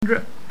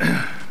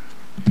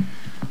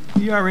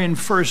We are in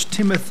 1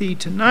 Timothy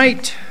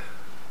tonight.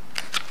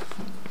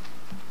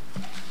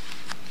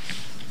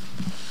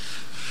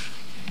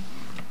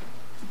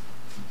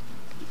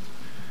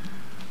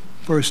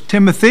 First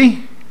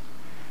Timothy,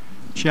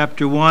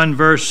 chapter 1,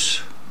 verse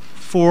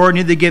 4.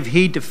 Neither give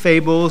heed to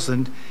fables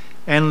and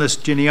endless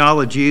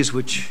genealogies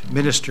which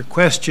minister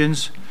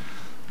questions,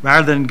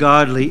 rather than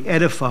godly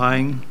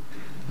edifying,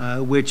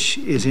 which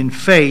is in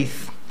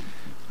faith,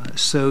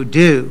 so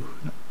do.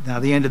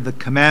 Now the end of the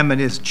commandment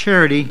is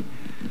charity,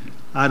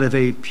 out of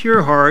a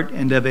pure heart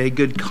and of a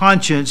good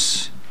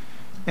conscience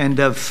and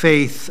of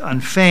faith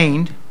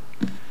unfeigned,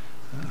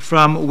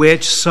 from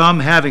which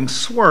some, having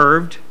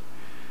swerved,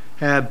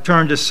 have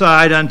turned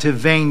aside unto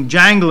vain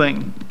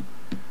jangling,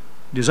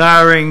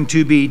 desiring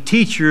to be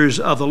teachers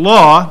of the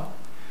law,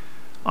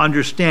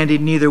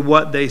 understanding neither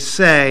what they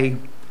say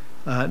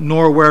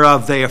nor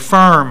whereof they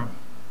affirm.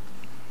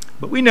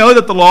 But we know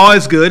that the law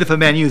is good if a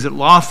man use it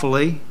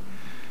lawfully,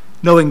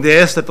 knowing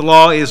this, that the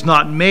law is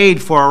not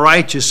made for a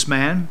righteous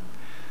man,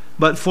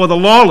 but for the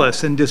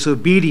lawless and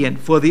disobedient,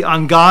 for the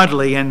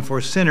ungodly and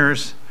for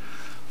sinners,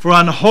 for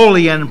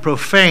unholy and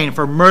profane,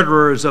 for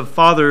murderers of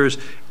fathers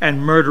and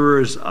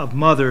murderers of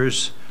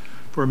mothers,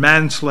 for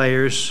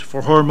manslayers,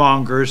 for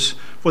whoremongers,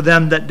 for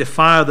them that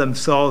defile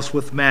themselves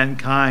with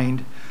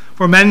mankind,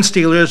 for men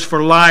stealers,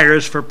 for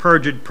liars, for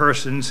perjured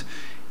persons,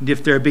 and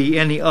if there be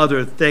any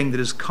other thing that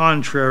is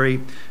contrary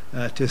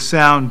to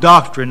sound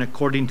doctrine,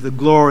 according to the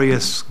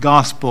glorious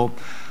gospel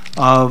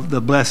of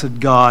the blessed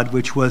God,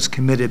 which was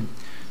committed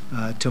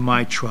to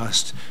my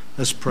trust.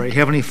 Let's pray.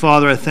 Heavenly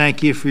Father, I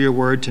thank you for your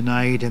word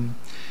tonight, and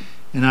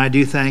I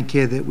do thank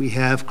you that we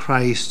have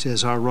Christ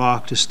as our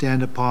rock to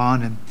stand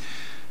upon, and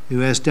who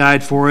has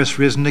died for us,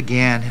 risen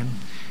again, and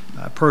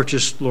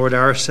purchased, Lord,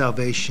 our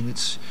salvation.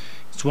 It's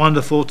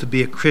wonderful to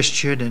be a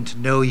Christian and to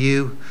know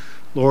you,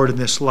 Lord, in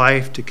this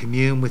life, to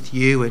commune with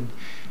you and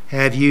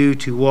have you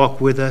to walk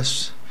with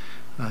us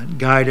and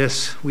guide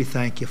us. We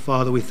thank you,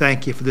 Father. We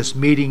thank you for this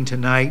meeting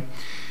tonight.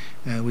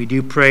 We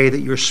do pray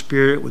that your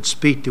Spirit would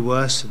speak to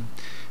us and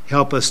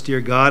help us,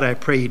 dear God. I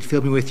pray you'd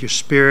fill me with your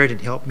Spirit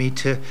and help me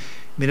to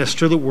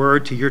minister the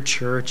word to your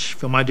church.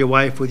 Fill my dear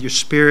wife with your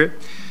Spirit,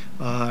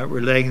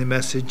 relaying the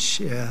message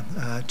to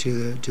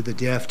the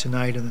deaf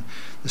tonight and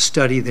the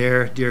study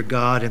there, dear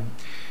God. And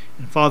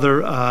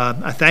Father,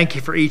 I thank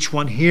you for each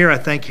one here. I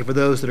thank you for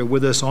those that are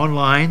with us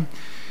online.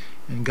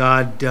 And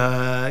God,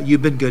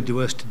 you've been good to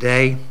us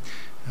today.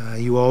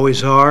 You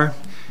always are.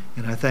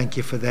 And I thank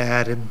you for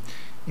that.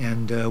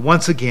 And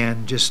once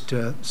again, just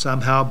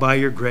somehow by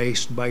your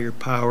grace and by your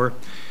power,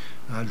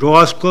 draw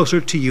us closer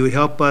to you.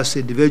 Help us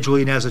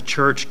individually and as a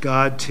church,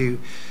 God, to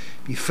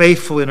be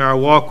faithful in our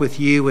walk with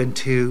you and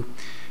to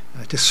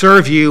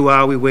serve you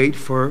while we wait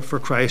for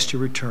Christ to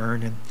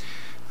return. And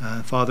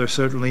Father,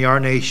 certainly our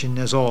nation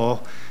as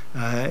all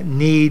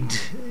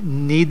needs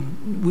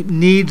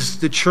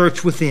the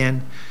church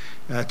within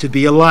to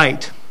be a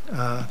light.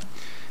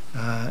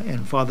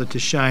 And Father, to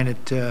shine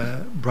it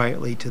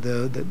brightly to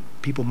that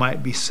people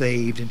might be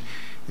saved, and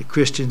the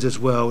Christians as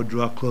well would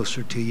draw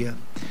closer to you.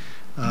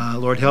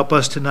 Lord, help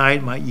us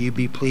tonight. Might you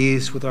be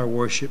pleased with our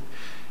worship.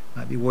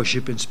 Might be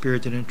worship in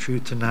spirit and in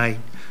truth tonight.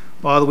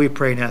 Father, we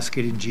pray and ask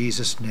it in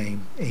Jesus'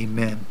 name.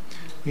 Amen.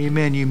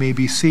 Amen. You may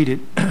be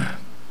seated.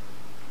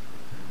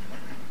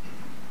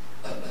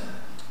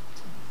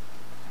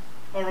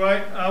 All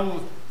right, I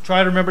will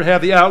try to remember to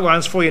have the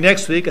outlines for you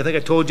next week. I think I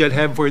told you I'd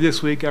have them for you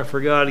this week. I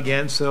forgot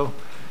again,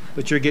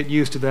 but you're getting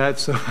used to that.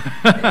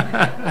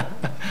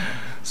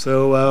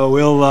 So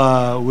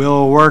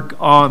we'll work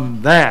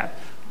on that.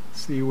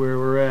 See where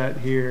we're at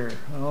here.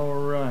 All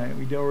right,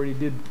 we already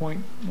did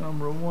point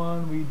number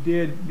 1. We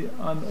did the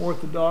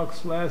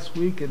unorthodox last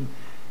week and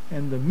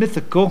the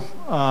mythical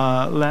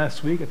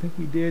last week. I think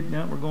we did.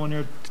 Now we're going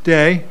there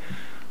today.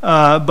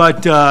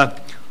 But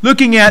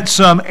looking at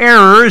some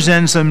errors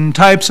and some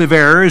types of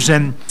errors,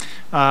 and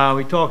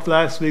we talked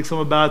last week some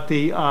about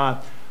the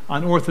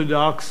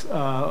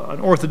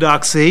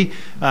unorthodoxy,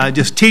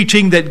 just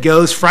teaching that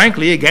goes,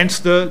 frankly,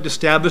 against the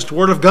established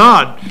Word of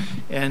God,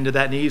 and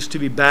that needs to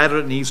be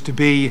battled. It needs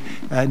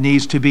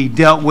to be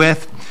dealt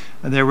with.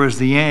 And there was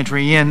the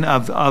entry in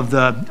of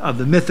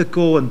the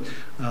mythical and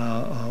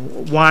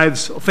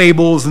wives'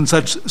 fables and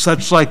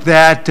such like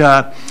that,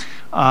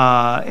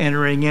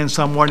 entering in,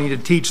 some wanting to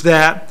teach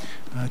that.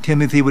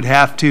 Timothy would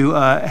have to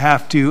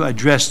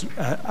address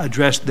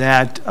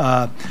that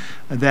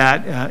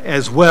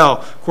as well.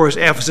 Of course,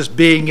 Ephesus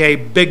being a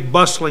big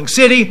bustling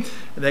city,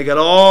 they got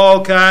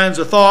all kinds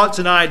of thoughts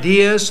and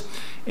ideas,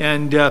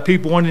 and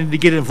people wanting to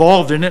get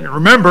involved in it. And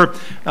remember,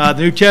 the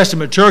New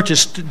Testament church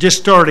is just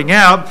starting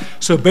out,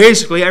 so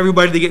basically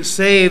everybody that gets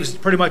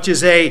saved pretty much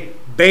is a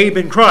babe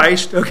in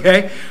Christ.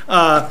 Okay,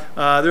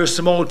 there's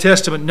some Old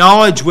Testament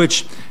knowledge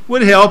which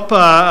would help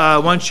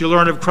once you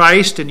learn of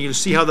Christ and you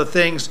see how the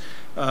things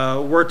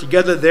work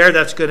together there.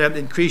 That's going to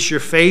increase your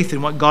faith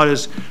in what God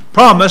has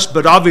promised.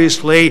 But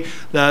obviously,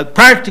 the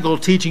practical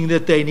teaching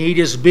that they need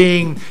is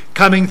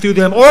coming through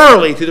them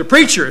orally, through the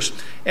preachers.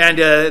 And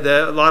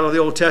a lot of the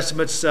Old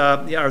Testaments,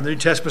 or the New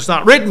Testament's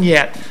not written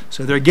yet.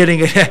 So they're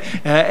getting it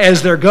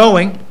as they're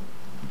going.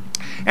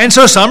 And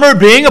so some are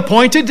being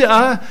appointed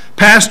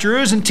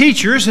pastors and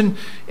teachers. And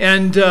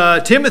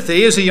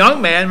Timothy is a young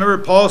man. Remember,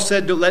 Paul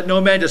said, "Let no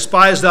man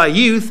despise thy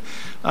youth."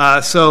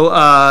 So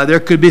there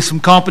could be some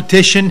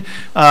competition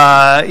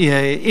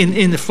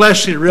in the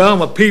fleshly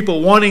realm of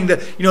people wanting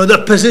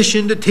the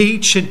position to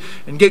teach and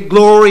get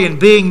glory, and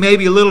being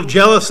maybe a little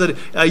jealous that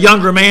a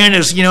younger man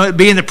is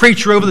being the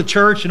preacher over the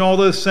church and all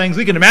those things.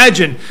 We can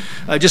imagine,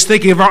 just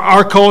thinking of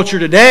our culture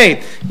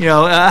today,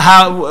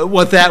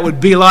 what that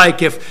would be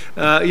like if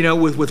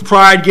with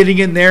pride getting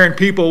in there and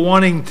people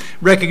wanting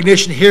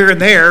recognition here and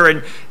there.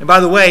 And by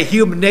the way,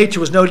 human nature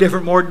was no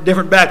different, more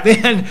different back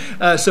then.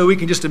 So we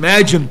can just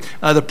imagine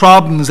the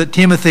problems that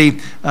Timothy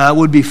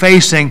would be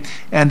facing,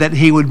 and that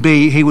he would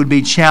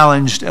be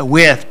challenged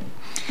with.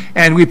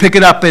 And we pick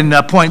it up in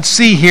point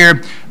C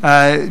here,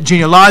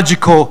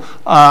 genealogical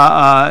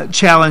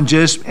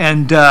challenges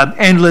and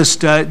endless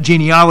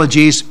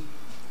genealogies.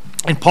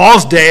 In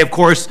Paul's day, of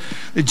course,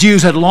 the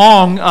Jews had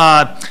long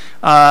left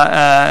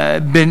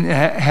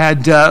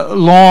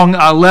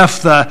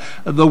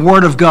the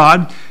Word of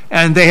God,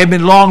 and they had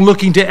been long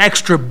looking to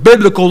extra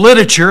biblical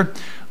literature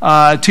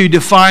to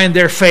define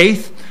their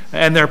faith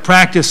and their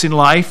practice in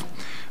life.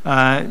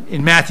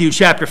 In Matthew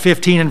chapter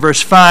 15 and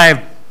verse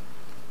 5,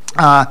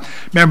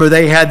 remember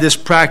they had this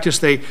practice,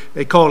 they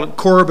called it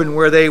Corban,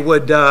 where they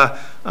would allow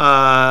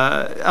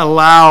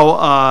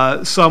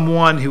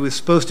someone who was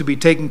supposed to be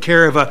taking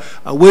care of a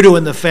widow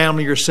in the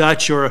family or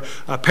such, or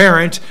a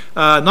parent,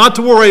 not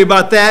to worry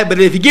about that, but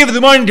if you give the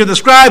money to the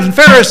scribes and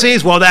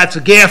Pharisees, well, that's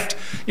a gift,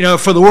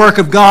 for the work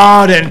of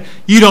God, and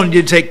you don't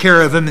need to take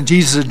care of him. And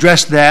Jesus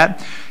addressed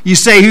that. You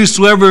say,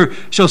 "Whosoever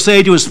shall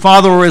say to his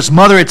father or his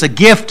mother, it's a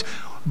gift,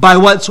 by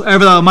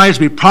whatsoever thou mightest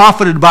be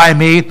profited by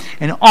me,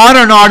 and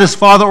honor not his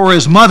father or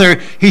his mother,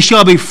 he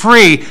shall be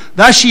free.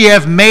 Thus ye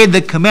have made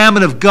the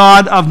commandment of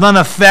God of none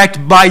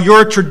effect by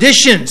your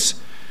traditions."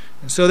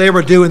 And so they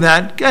were doing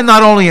that, and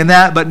not only in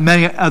that, but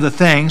many other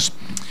things.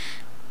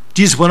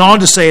 Jesus went on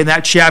to say in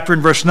that chapter,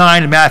 in verse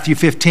 9 in Matthew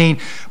 15,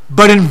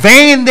 "But in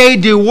vain they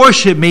do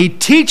worship me,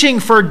 teaching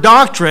for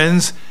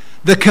doctrines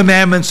the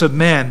commandments of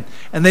men."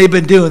 And they've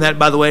been doing that,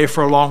 by the way,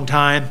 for a long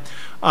time.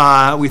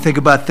 We think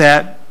about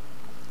that.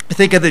 I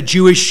think of the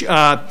Jewish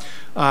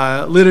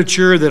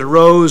literature that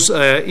arose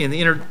in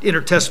the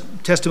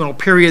intertestamental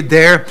period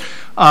there,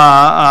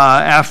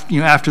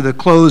 after the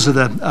close of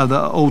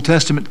the Old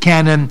Testament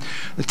canon.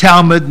 The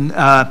Talmud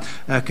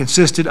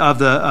consisted of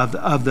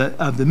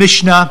the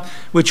Mishnah,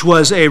 which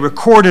was a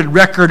recorded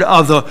record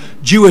of the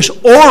Jewish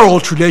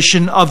oral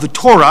tradition of the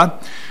Torah.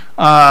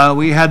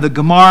 We had the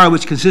Gemara,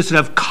 which consisted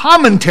of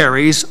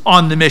commentaries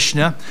on the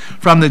Mishnah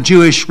from the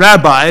Jewish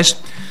rabbis.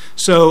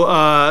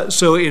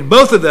 So in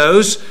both of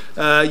those,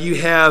 you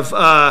have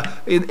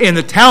in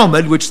the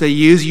Talmud, which they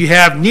use, you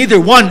have neither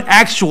one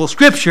actual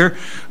scripture.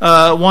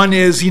 One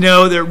is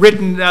they're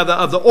written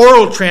of the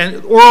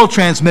oral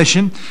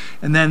transmission,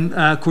 and then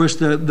of course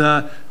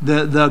the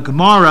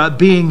Gemara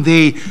being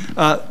the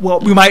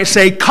what we might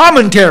say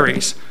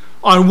commentaries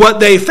on what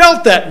they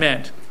felt that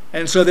meant.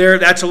 And so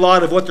that's a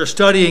lot of what they're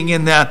studying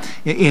in the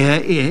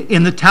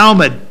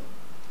Talmud,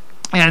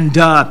 and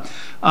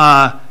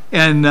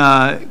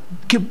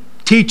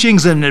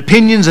teachings and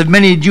opinions of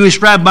many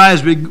Jewish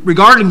rabbis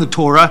regarding the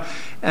Torah,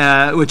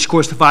 which of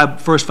course the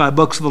first five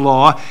books of the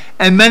law,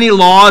 and many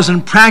laws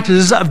and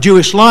practices of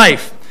Jewish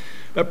life.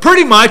 But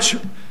pretty much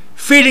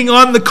feeding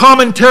on the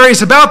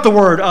commentaries about the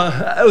Word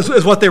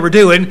is what they were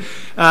doing,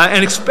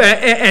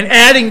 and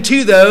adding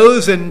to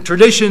those and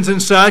traditions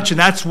and such, and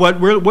that's what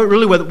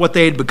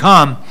they had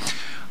become.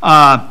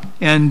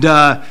 And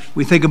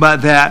we think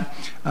about that.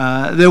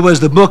 There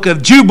was the book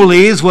of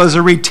Jubilees, was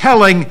a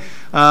retelling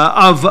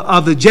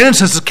of the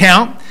Genesis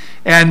account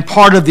and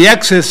part of the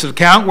Exodus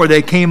account, where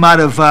they came out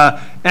of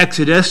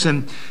Exodus,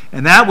 and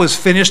that was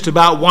finished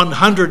about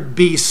 100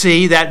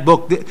 BC. That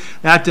book,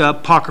 that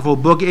apocryphal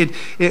book,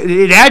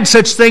 it adds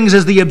such things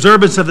as the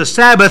observance of the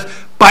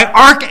Sabbath by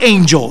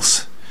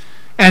archangels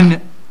and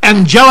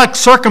angelic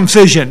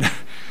circumcision.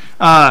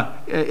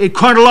 It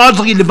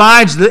chronologically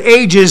divides the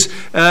ages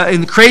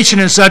in the creation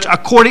and such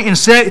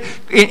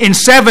in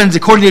sevens,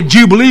 according to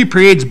Jubilee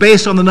periods,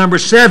 based on the number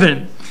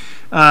 7.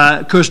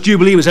 Of course,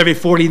 Jubilee was every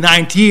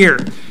 49th year.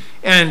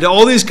 And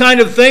all these kind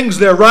of things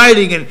they're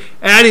writing and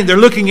adding, they're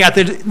looking at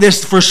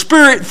this for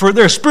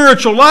their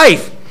spiritual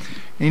life,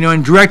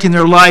 and directing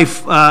their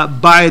life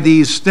by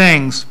these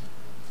things.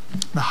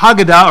 The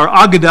Haggadah, or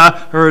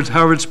Agadah,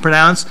 however it's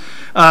pronounced,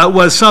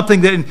 was something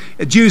that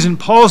Jews in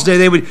Paul's day,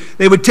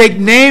 they would take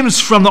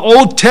names from the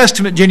Old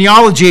Testament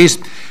genealogies,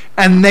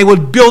 and they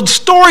would build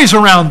stories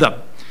around them,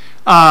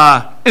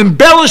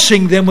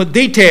 embellishing them with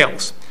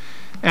details.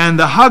 And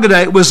the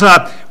Haggadah, it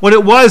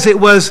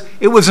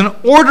was an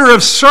order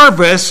of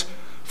service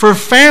for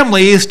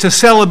families to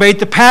celebrate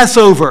the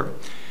Passover.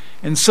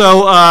 And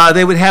so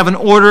they would have an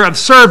order of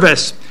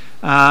service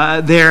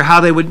there, how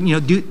they would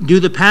do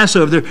the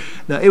Passover.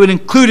 It would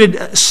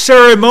include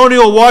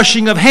ceremonial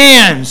washing of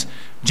hands.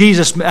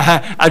 Jesus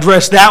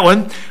addressed that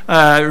one,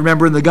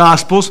 remember in the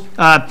Gospels.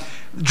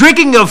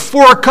 Drinking of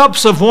 4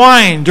 cups of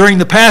wine during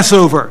the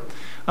Passover.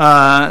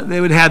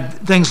 They would have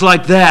things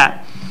like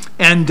that.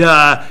 And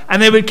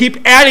they would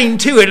keep adding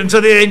to it, and so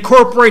they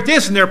incorporate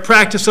this in their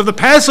practice of the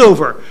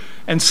Passover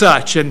and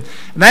such. And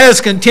that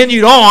has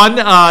continued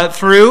on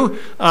through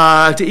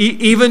to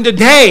even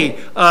today,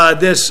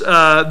 this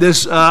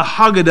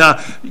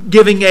Haggadah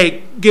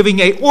giving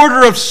a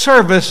order of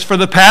service for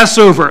the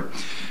Passover.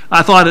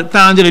 I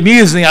found it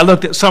amusing. I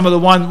looked at some of the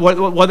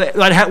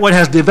what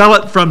has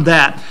developed from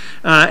that.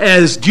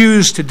 As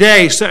Jews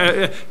today,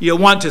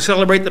 want to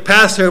celebrate the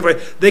Passover,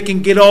 they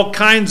can get all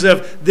kinds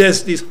of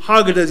these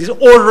Haggadahs, these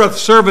order of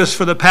service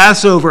for the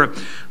Passover,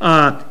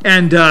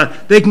 and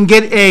they can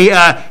get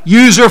a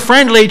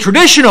user-friendly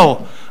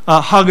traditional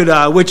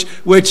Haggadah, which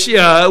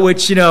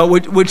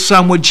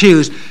some would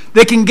choose.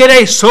 They can get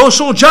a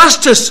social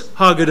justice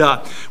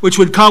Haggadah, which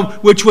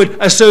would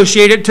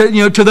associate it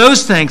to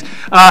those things.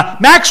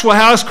 Maxwell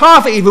House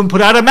Coffee even put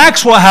out a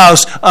Maxwell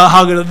House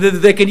Haggadah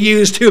that they can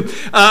use to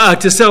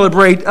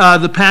celebrate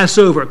the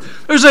Passover.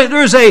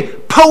 There's a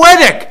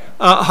poetic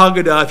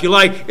Haggadah,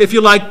 if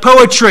you like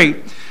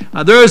poetry.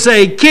 There's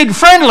a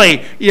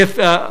kid-friendly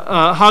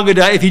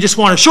Haggadah if you just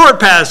want a short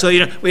pass. So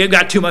we have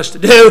got too much to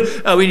do.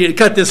 We need to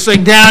cut this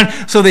thing down.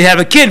 So they have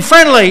a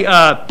kid-friendly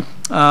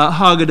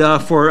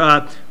Haggadah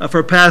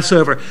for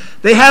Passover.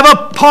 They have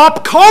a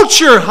pop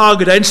culture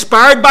Haggadah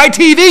inspired by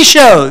TV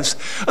shows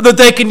that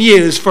they can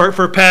use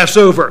for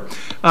Passover.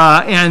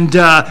 And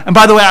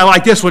by the way, I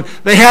like this one.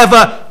 They have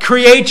a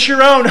create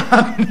your own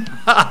Haggadah.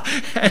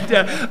 And,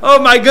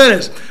 oh my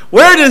goodness,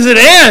 where does it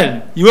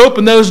end? You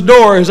open those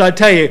doors, I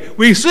tell you,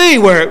 we see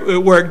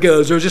where it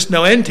goes. There's just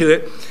no end to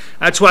it.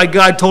 That's why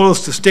God told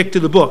us to stick to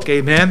the book,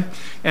 amen,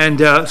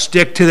 and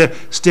stick to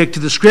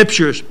the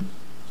Scriptures.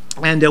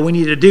 And we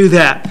need to do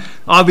that.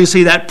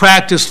 Obviously, that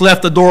practice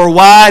left the door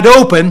wide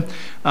open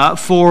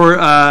for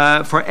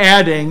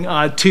adding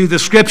to the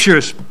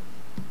Scriptures.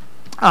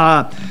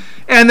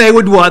 And they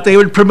would what? They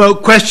would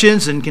promote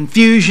questions and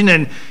confusion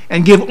and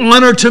give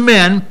honor to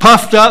men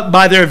puffed up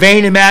by their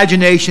vain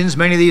imaginations.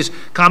 Many of these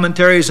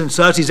commentaries and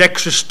such, these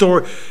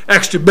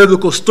extra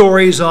biblical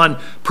stories on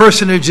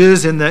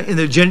personages in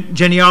the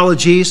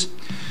genealogies.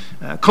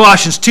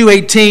 Colossians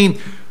 2:18.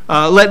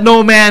 Let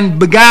no man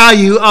beguile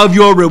you of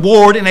your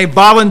reward in a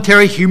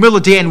voluntary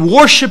humility and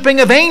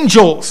worshiping of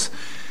angels,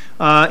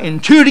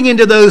 intruding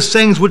into those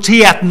things which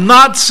he hath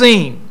not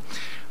seen.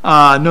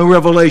 No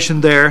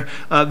revelation there.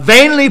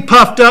 Vainly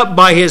puffed up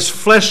by his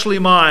fleshly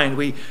mind.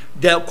 We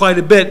dealt quite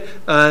a bit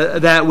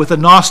that with the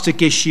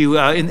Gnostic issue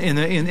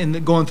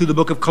in going through the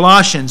book of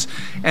Colossians,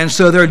 and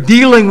so they're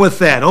dealing with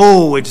that.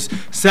 Oh, it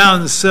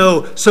sounds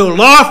so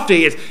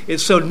lofty.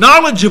 It's so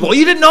knowledgeable.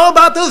 You didn't know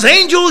about those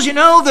angels,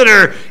 that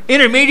are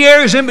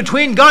intermediaries in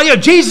between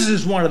God. Jesus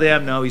is one of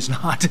them. No, he's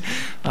not.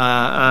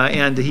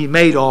 And he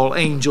made all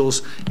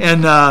angels,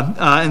 and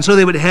so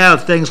they would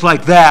have things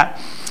like that.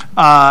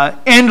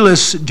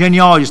 Endless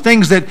genealogies,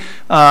 things that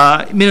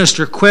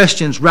minister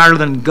questions rather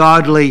than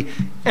godly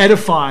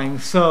edifying.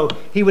 So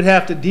he would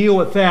have to deal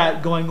with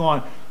that going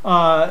on.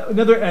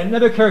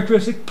 Another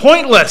characteristic,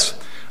 pointless.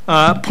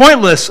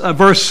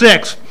 Verse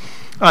 6.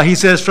 He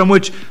says, from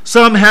which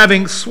some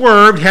having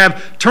swerved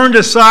have turned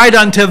aside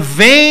unto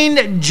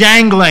vain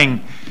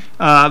jangling.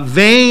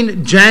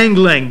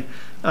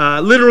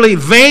 Literally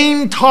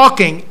vain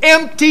talking,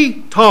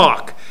 empty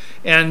talk.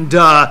 And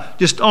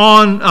just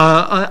on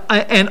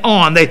and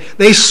on.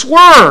 They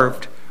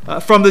swerved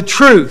from the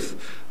truth,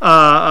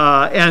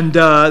 and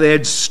they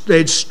had strayed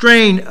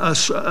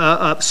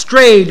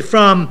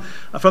from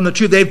the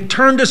truth. They've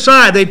turned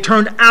aside. They've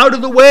turned out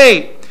of the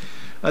way.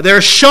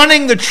 They're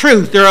shunning the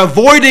truth. They're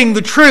avoiding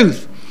the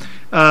truth,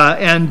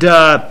 and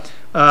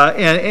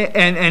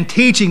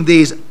teaching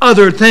these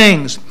other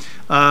things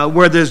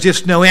where there's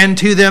just no end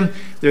to them.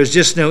 There's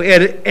just no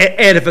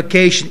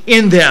edification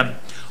in them.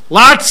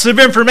 Lots of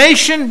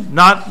information,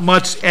 not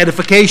much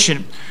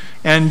edification.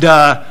 And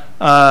there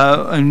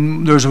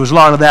was a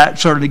lot of that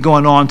certainly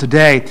going on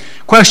today.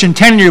 Question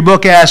 10 in your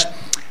book asks,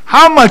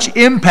 how much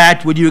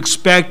impact would you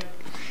expect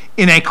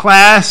in a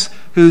class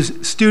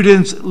whose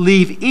students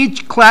leave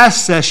each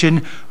class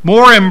session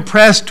more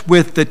impressed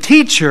with the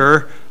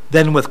teacher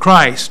than with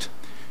Christ?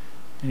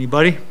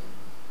 Anybody?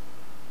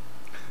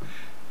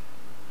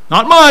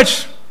 Not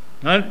much.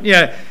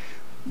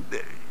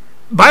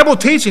 Bible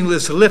teaching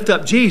is to lift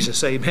up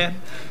Jesus, amen.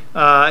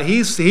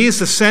 He's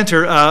the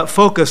center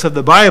focus of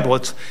the Bible.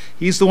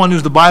 He's the one who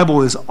the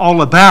Bible is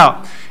all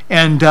about,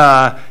 and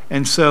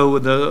so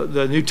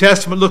the New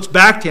Testament looks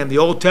back to him. The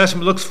Old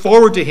Testament looks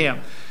forward to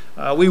him.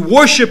 We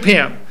worship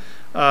him.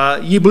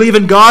 You believe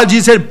in God?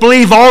 Jesus said,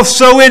 "Believe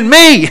also in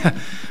me."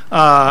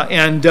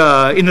 And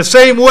in the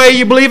same way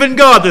you believe in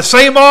God, the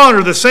same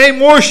honor, the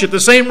same worship, the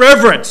same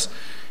reverence,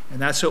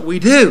 and that's what we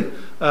do.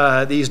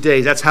 These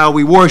days, that's how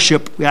we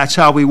worship. That's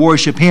how we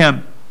worship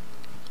Him.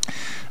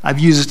 I've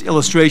used this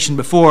illustration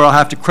before. I'll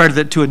have to credit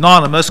it to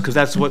Anonymous because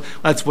that's what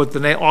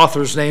the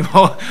author's name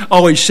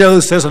always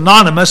shows, says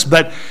Anonymous.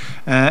 But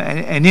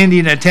an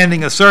Indian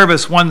attending a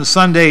service one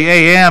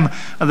Sunday a.m.,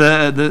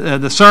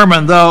 the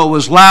sermon, though it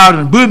was loud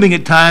and booming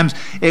at times,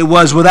 it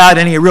was without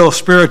any real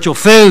spiritual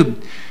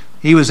food.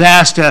 He was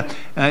asked.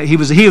 He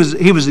was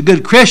a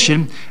good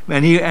Christian,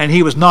 and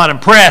he was not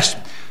impressed.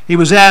 He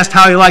was asked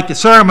how he liked the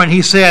sermon.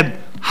 He said,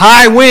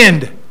 "High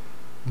wind,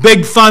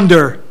 big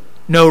thunder,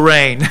 no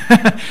rain."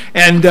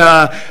 and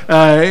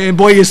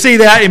boy, you see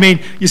that. I mean,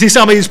 you see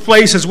some of these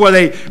places where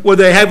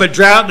they have a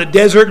drought in the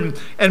desert,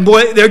 and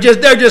boy, they're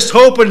just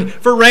hoping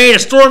for rain. A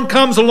storm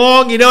comes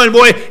along, and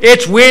boy,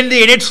 it's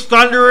windy and it's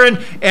thundering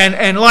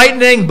and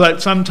lightning,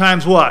 but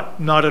sometimes what?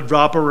 Not a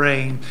drop of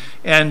rain.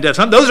 And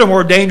those are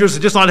more dangerous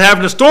than just not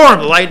having a storm.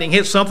 The lightning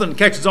hits something and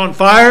catches on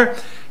fire,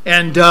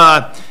 and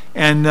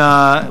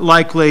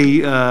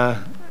likely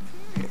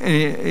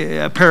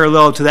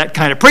parallel to that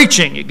kind of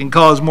preaching. It can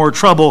cause more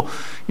trouble,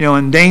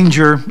 and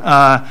danger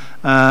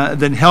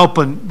than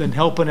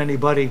helping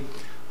anybody.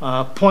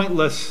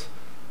 Pointless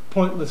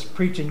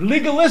preaching.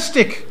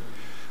 Legalistic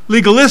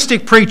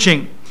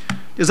preaching,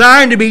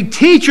 desiring to be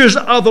teachers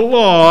of the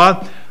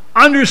law,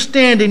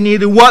 understanding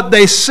neither what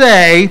they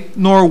say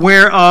nor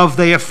whereof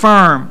they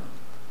affirm.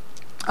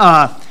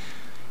 I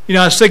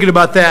was thinking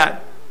about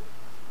that.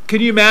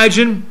 Can you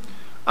imagine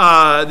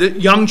the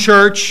young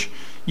church?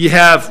 You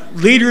have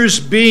leaders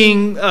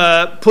being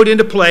put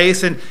into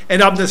place, and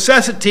of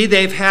necessity,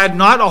 they've had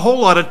not a whole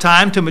lot of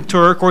time to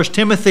mature. Of course,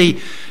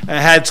 Timothy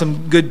had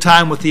some good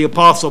time with the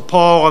Apostle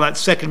Paul on that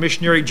second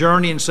missionary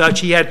journey and such.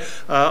 He had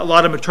a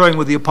lot of maturing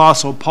with the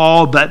Apostle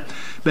Paul, but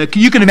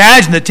you can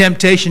imagine the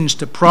temptations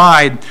to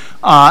pride,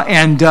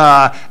 and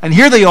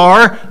here they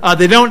are.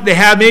 They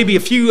have maybe a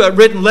few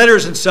written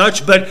letters and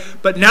such,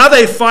 but now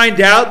they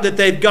find out that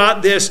they've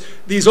got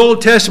these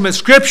Old Testament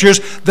scriptures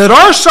that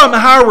are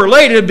somehow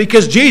related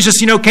because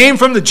Jesus, came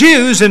from the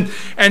Jews, and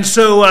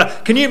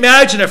so can you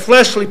imagine a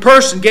fleshly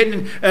person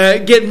getting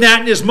that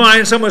in his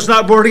mind? Someone's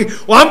not born again.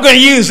 Well, I'm going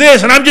to use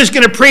this, and I'm just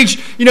going to preach,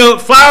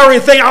 flowery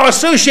thing. I'll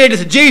associate it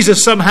to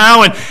Jesus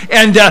somehow,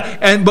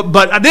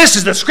 but this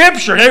is the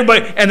scripture, and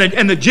everybody.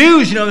 And the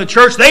Jews, in the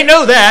church, they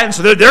know that, and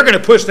so they're going to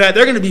push that.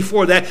 They're going to be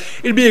for that.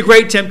 It'd be a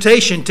great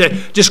temptation to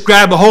just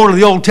grab a hold of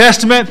the Old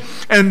Testament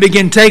and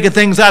begin taking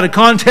things out of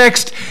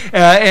context,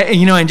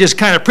 and just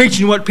kind of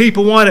preaching what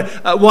people want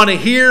to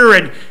hear,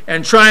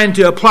 and trying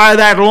to apply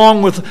that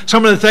along with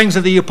some of the things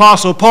of the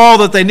Apostle Paul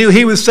that they knew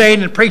he was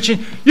saying and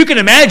preaching. You can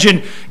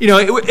imagine,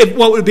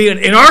 what would be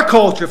in our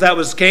culture if that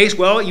was the case.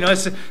 Well,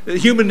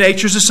 human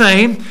nature's the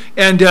same,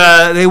 and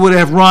they would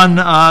have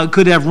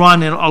could have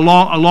run in a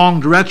long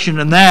direction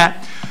in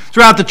that.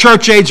 Throughout the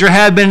church age, there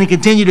have been and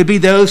continue to be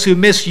those who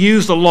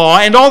misuse the law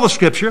and all the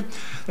Scripture.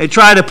 They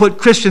try to put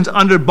Christians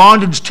under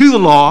bondage to the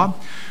law.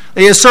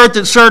 They assert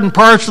that certain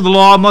parts of the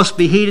law must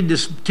be heeded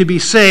to be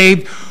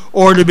saved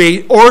or to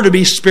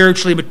be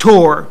spiritually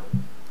mature.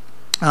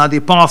 The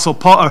Apostle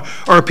Paul,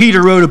 or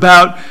Peter, wrote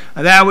about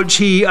that which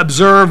he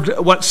observed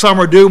what some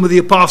are doing with the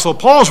Apostle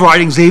Paul's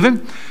writings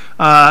even.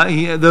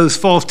 Those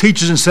false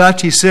teachers and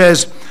such. He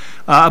says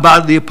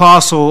about the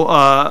Apostle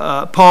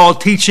Paul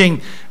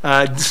teaching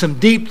some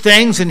deep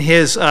things in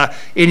his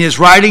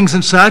writings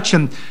and such,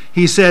 and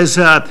he says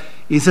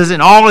in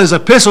all his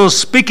epistles,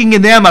 speaking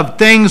in them of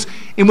things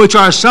in which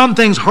are some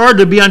things hard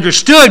to be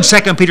understood,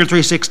 2 Peter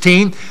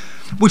 3:16,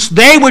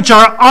 which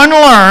are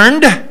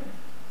unlearned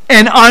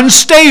and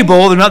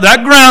unstable, they're not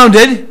that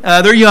grounded,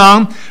 they're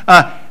young,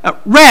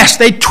 rest,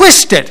 they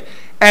twist it,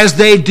 as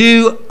they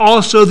do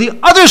also the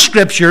other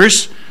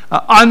scriptures,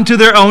 unto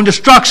their own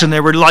destruction. They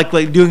were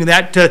likely doing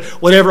that to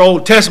whatever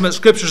Old Testament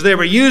scriptures they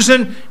were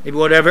using, maybe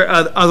whatever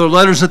other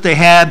letters that they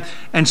had,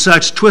 and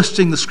such,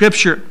 twisting the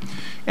scripture,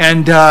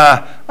 and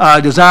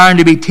desiring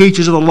to be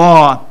teachers of the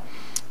law.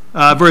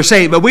 Verse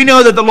 8, but we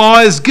know that the law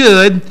is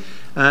good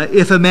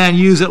if a man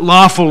use it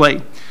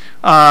lawfully.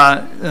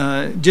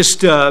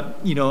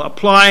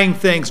 Applying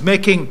things,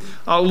 making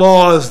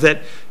laws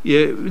that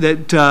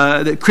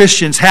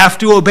Christians have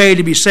to obey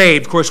to be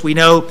saved. Of course, we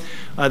know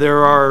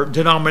there are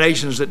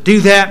denominations that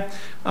do that.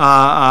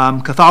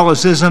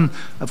 Catholicism,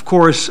 of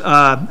course,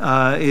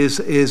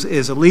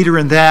 is a leader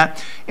in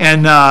that,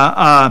 and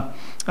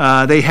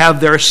they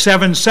have their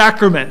 7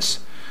 sacraments: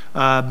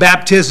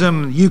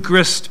 baptism,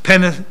 Eucharist,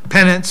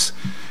 penance,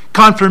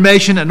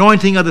 confirmation,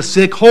 anointing of the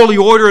sick, holy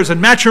orders,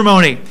 and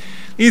matrimony.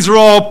 These are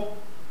all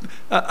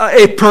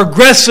a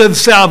progressive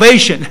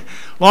salvation.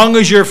 Long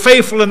as you're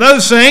faithful in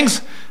those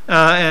things,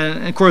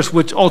 and of course,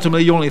 which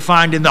ultimately you only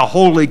find in the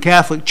Holy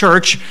Catholic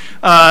Church,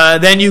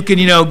 then you can,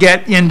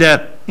 get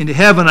into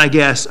heaven, I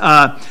guess.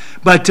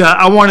 But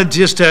I wanted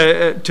just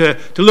to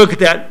look at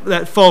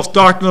that false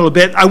doctrine a little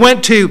bit. I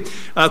went to,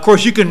 of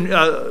course, you can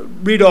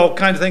read all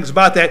kinds of things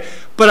about that,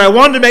 but I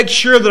wanted to make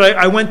sure that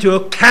I went to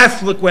a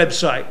Catholic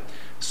website.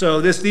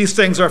 So these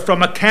things are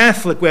from a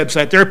Catholic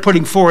website. They're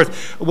putting forth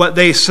what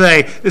they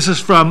say. This is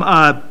from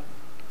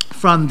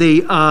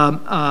the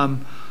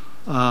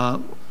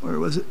where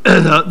was it?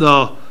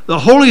 the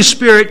Holy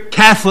Spirit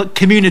Catholic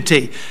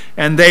community,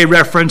 and they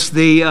reference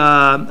the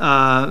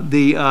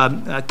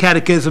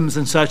catechisms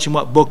and such and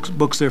what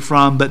books they're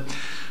from,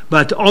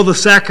 but all the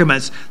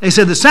sacraments. They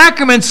said the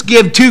sacraments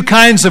give two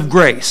kinds of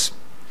grace.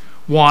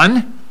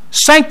 One,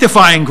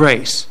 sanctifying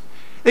grace.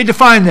 They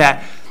define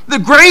that. The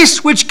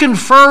grace which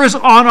confers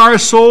on our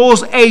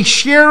souls a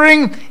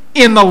sharing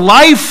in the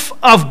life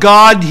of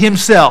God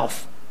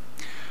himself.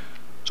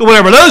 So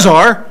whatever those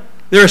are,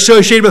 they're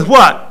associated with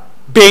what?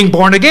 Being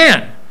born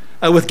again,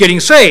 with getting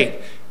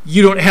saved.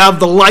 You don't have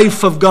the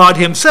life of God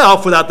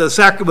himself without the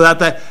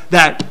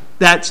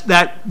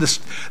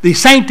the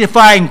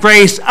sanctifying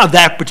grace of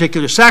that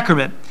particular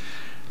sacrament.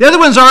 The other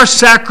ones are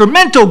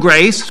sacramental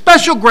grace,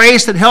 special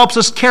grace that helps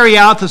us carry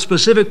out the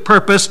specific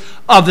purpose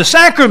of the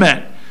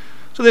sacrament.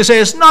 So they say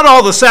it's not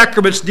all the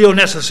sacraments deal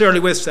necessarily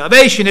with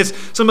salvation.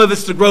 Some of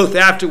it's the growth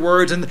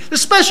afterwards. And the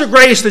special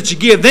grace that you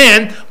give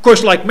then, of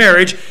course, like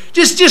marriage,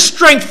 just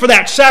strength for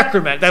that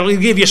sacrament. That will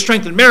give you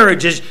strength in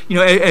marriage as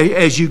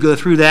you go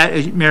through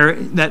that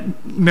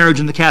marriage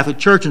in the Catholic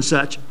Church and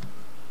such.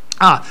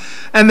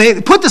 And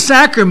they put the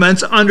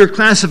sacraments under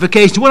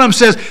classification. One of them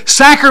says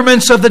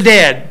sacraments of the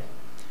dead.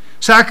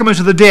 Sacraments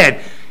of the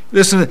dead.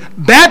 Listen,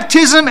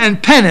 baptism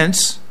and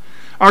penance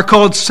are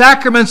called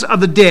sacraments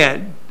of the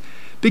dead,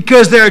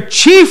 because their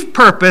chief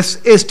purpose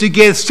is to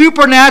give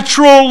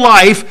supernatural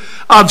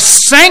life of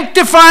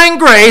sanctifying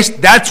grace,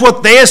 that's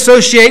what they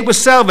associate with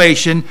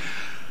salvation,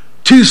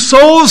 to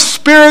souls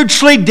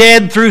spiritually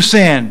dead through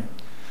sin.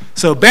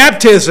 So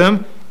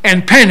baptism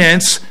and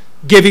penance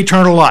give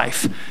eternal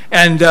life.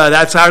 And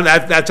that's out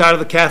of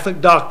the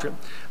Catholic doctrine.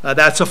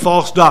 That's a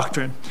false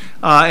doctrine.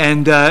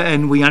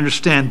 And we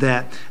understand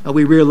that.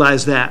 We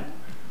realize that.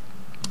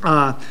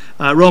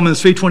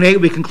 Romans 3:28,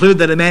 we conclude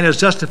that a man is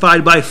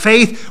justified by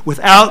faith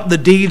without the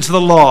deeds of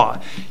the law.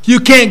 You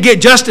can't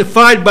get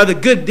justified by the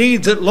good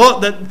deeds that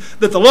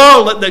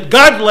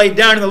God laid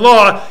down in the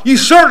law. You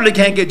certainly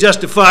can't get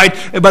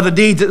justified by the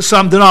deeds that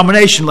some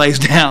denomination lays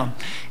down,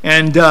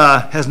 and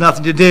has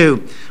nothing to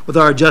do with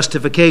our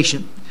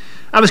justification.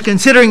 I was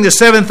considering the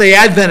Seventh-day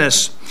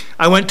Adventists.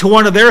 I went to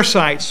one of their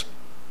sites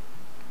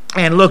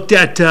and looked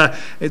at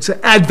it's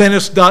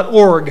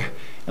adventist.org.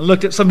 And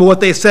looked at some of what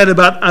they said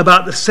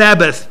about the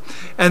Sabbath.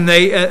 And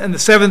the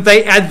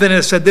Seventh-day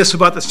Adventists said this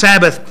about the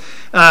Sabbath.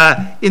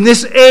 In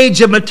this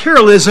age of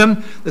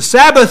materialism, the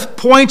Sabbath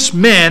points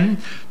men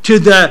to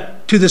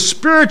the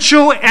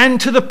spiritual and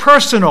to the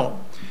personal.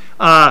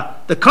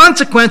 The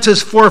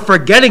consequences for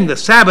forgetting the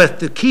Sabbath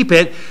to keep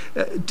it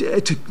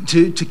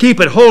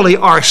holy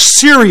are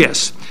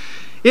serious.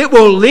 It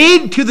will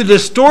lead to the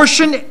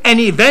distortion and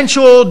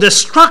eventual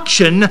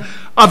destruction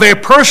of a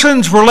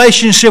person's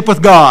relationship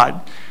with God.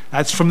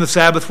 That's from the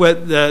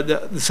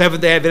the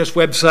Seventh-day Adventist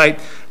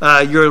website.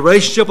 Your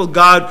relationship with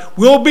God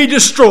will be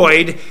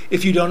destroyed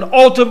if you don't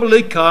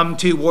ultimately come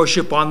to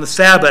worship on the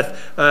Sabbath,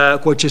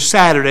 which is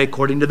Saturday,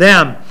 according to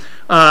them.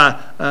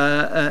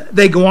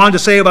 They go on to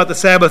say about the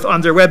Sabbath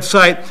on their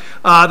website,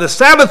 the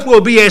Sabbath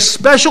will be a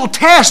special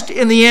test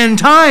in the end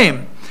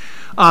time.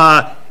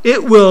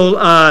 It will,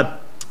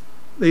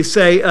 they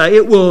say,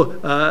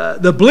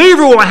 the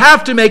believer will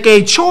have to make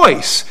a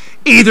choice,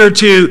 either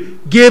to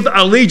give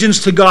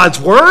allegiance to God's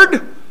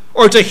word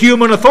or to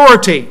human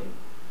authority.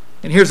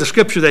 And here's the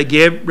scripture they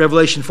give,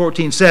 Revelation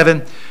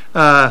 14:7.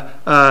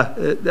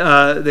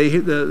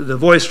 The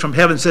voice from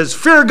heaven says,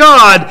 "Fear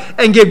God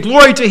and give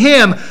glory to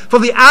him, for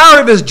the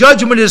hour of his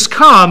judgment is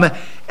come,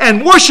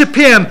 and worship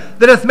him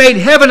that hath made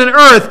heaven and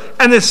earth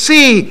and the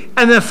sea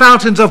and the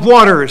fountains of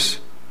waters."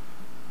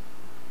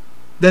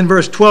 Then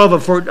verse 12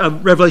 of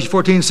Revelation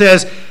 14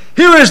 says,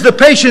 "Here is the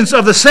patience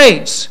of the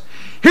saints.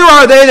 Here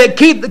are they that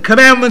keep the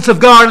commandments of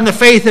God and the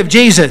faith of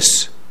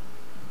Jesus."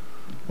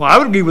 Well, I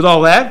would agree with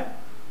all that.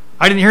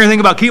 I didn't hear anything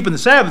about keeping the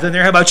Sabbath in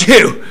there. How about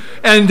you?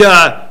 And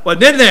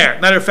wasn't in there.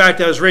 Matter of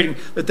fact, I was reading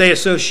that they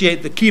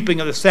associate the keeping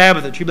of the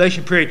Sabbath, the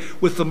tribulation period,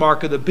 with the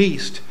mark of the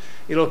beast.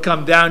 It'll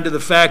come down to the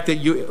fact that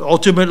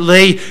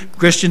ultimately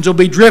Christians will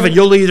be driven.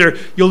 You'll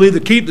either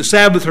keep the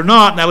Sabbath or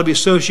not, and that'll be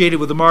associated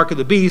with the mark of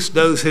the beast.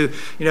 Those who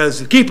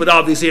keep it,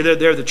 obviously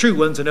they're the true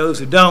ones, and those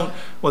who don't,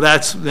 well,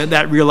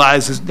 that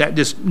realizes that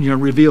just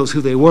reveals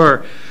who they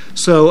were.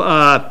 So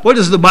what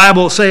does the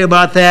Bible say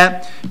about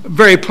that?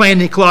 Very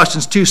plainly,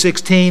 Colossians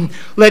 2:16,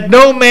 "Let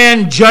no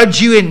man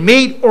judge you in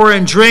meat or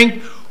in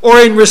drink,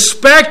 or in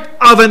respect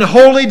of an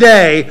holy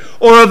day,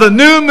 or of the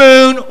new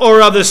moon,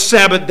 or of the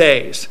Sabbath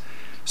days."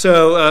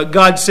 So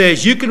God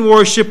says you can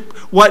worship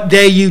what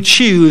day you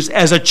choose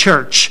as a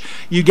church.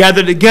 You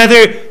gather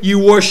together, you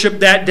worship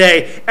that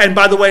day. And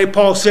by the way,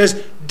 Paul says,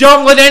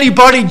 don't let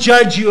anybody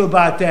judge you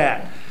about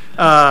that.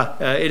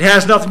 It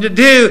has nothing to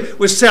do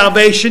with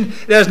salvation.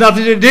 It has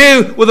nothing to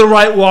do with a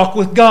right walk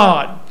with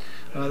God.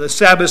 The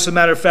Sabbaths, as a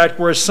matter of fact,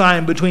 were a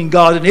sign between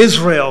God and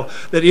Israel,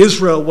 that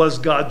Israel was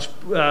God's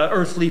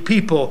earthly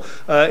people,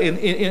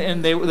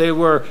 and they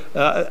were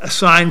a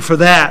sign for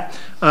that.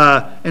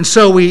 And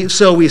so we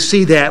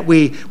see that.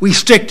 We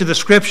stick to the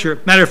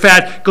Scripture. Matter of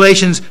fact,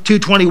 Galatians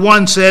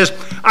 2:21 says,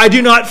 I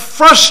do not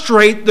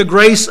frustrate the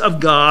grace of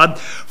God,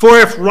 for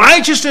if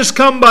righteousness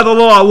come by the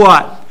law,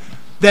 what?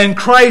 Then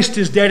Christ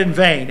is dead in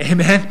vain.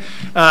 Amen?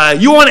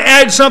 You want to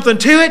add something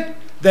to it?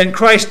 Then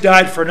Christ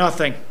died for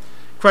nothing.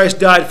 Christ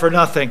died for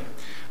nothing.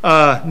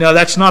 No,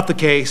 that's not the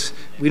case.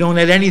 We don't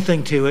add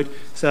anything to it.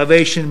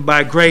 Salvation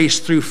by grace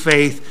through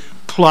faith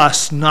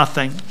plus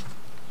nothing.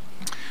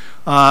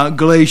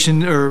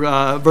 Galatians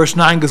verse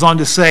 9 goes on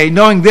to say,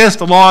 knowing this,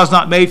 the law is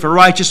not made for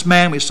righteous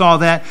man. We saw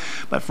that.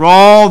 But for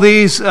all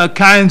these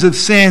kinds of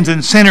sins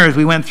and sinners,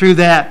 we went through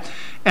that.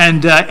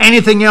 And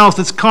anything else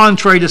that's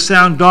contrary to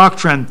sound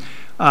doctrine.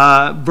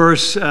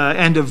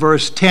 End of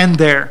verse 10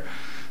 there.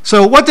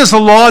 So what does the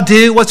law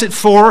do? What's it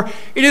for?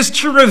 It is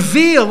to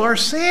reveal our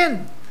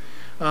sin.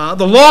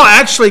 The law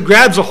actually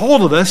grabs a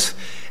hold of us,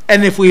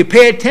 and if we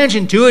pay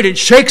attention to it, it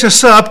shakes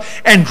us up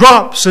and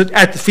drops us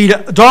at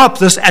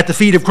the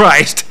feet of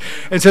Christ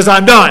and says,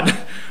 I'm done.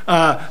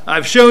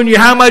 I've shown you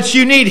how much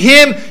you need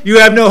Him. You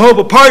have no hope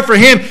apart from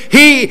Him.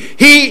 He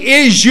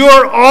is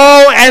your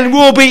all and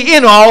will be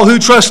in all who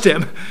trust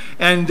Him.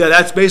 And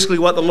that's basically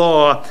what the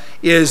law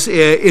is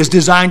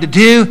designed to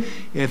do.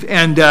 If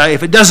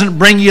it doesn't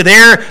bring you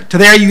there,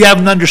 you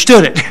haven't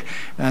understood it.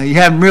 You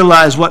haven't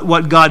realized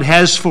what God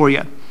has for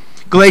you.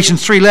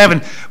 Galatians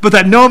 3:11, but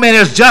that no man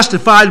is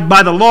justified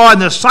by the law in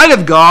the sight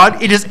of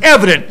God, it is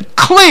evident,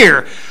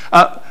 clear.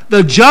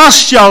 The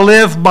just shall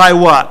live by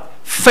what?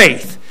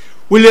 Faith.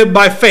 We live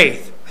by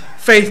faith.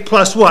 Faith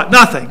plus what?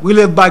 Nothing. We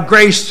live by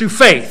grace through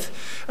faith.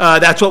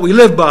 That's what we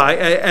live by.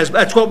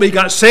 That's what we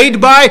got saved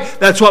by.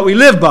 That's what we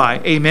live by.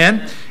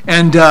 Amen.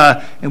 And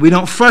we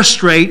don't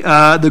frustrate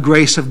the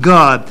grace of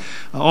God.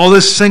 All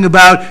this thing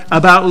about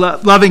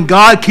loving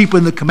God,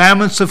 keeping the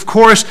commandments, of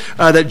course,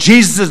 that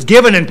Jesus has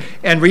given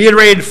and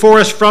reiterated for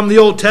us from the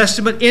Old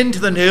Testament into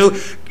the New,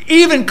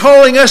 even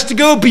calling us to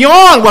go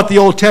beyond what the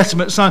Old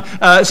Testament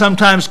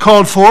sometimes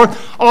called for.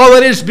 All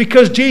that is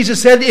because Jesus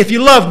said, if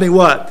you love me,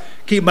 what?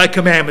 Keep my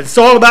commandments. It's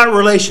all about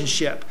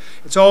relationship.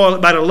 It's all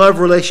about a love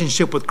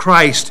relationship with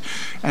Christ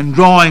and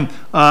drawing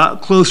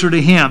closer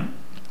to Him.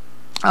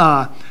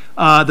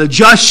 The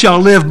just shall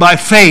live by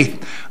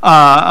faith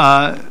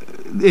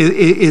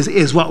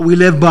is what we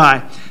live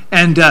by.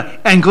 And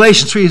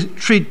Galatians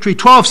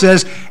 3:12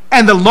 says,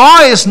 and the law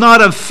is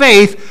not of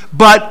faith,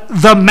 but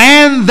the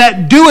man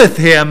that doeth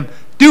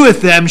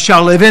them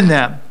shall live in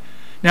them.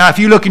 Now, if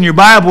you look in your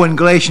Bible in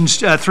Galatians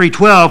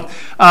 3:12,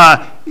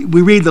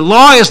 we read, the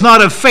law is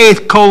not of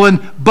faith,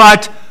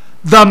 but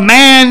the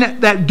man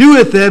that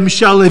doeth them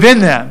shall live in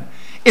them.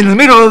 In the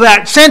middle of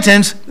that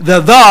sentence,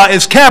 the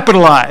is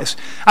capitalized.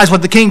 That's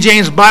what the King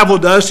James Bible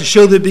does to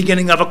show the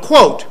beginning of a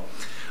quote.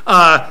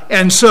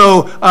 And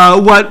so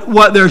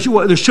what they're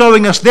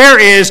showing us there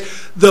is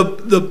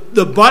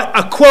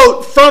a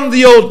quote from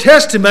the Old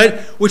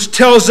Testament, which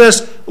tells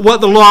us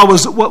what the law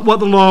was, what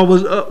the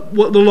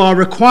law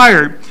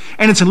required.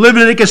 And it's in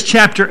Leviticus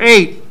chapter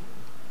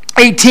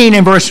 18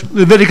 and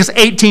Leviticus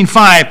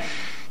 18:5.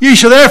 You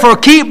shall therefore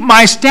keep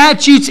my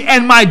statutes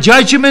and my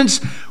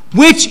judgments,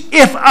 which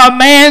if a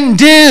man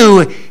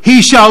do,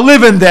 he shall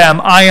live in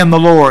them. I am the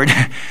Lord.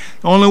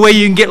 The only way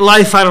you can get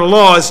life out of the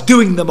law is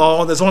doing them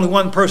all. There's only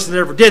one person that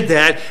ever did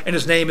that, and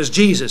his name is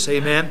Jesus.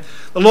 Amen.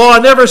 The law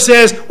never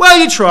says, well,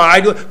 you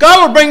tried.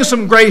 God will bring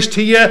some grace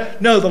to you.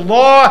 No, the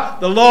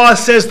law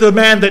says the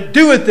man that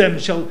doeth them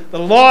shall. The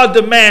law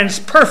demands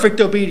perfect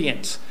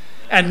obedience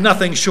and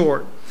nothing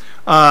short.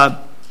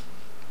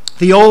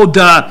 The old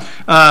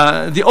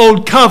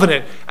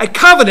covenant. A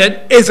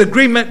covenant is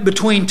agreement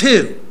between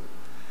two.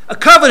 A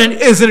covenant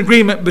is an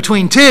agreement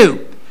between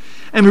two.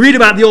 And we read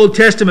about the Old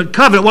Testament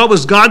covenant. What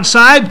was God's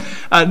side?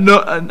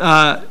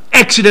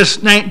 Exodus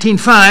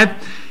 19:5.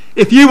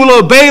 If you will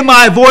obey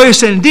my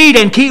voice indeed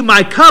and keep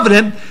my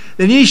covenant,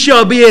 then ye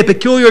shall be a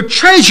peculiar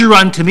treasure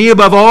unto me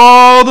above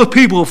all the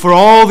people, for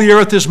all the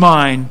earth is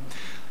mine.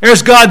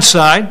 There's God's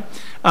side.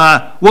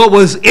 What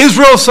was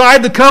Israel's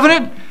side, the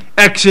covenant?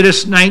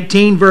 Exodus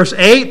 19, verse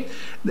 8.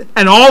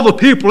 And all the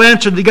people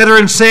answered together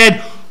and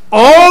said,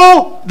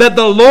 all that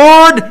the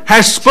Lord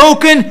has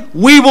spoken,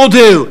 we will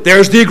do.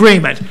 There's the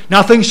agreement.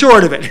 Nothing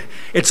short of it.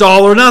 It's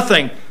all or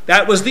nothing.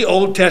 That was the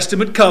Old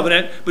Testament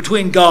covenant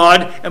between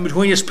God and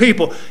between His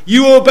people.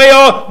 You obey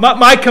all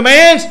my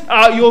commands,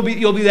 you'll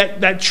be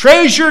that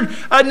treasured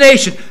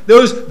nation.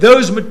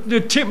 Those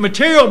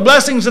material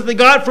blessings that they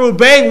got for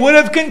obeying would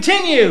have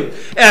continued,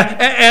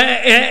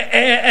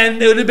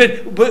 and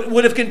they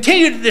would have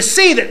continued to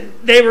see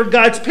that they were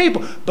God's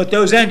people. But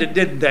those ended,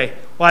 didn't they?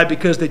 Why?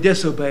 Because they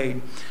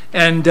disobeyed.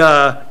 And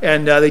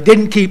they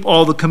didn't keep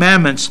all the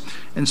commandments,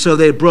 and so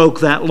they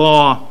broke that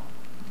law.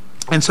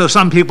 And so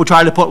some people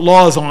try to put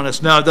laws on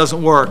us. No, it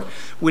doesn't work.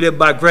 We live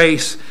by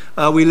grace.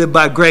 We live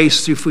by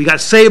grace. We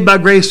got saved by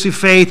grace through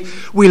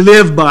faith. We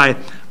live by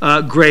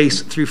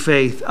grace through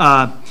faith.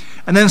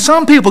 And then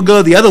some people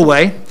go the other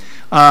way.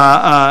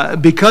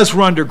 Because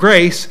we're under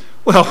grace,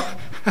 well,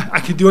 I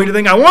can do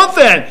anything I want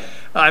then.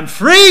 I'm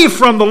free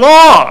from the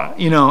law,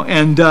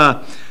 and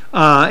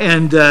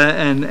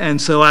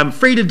so I'm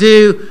free to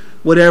do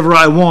whatever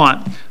I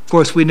want. Of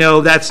course, we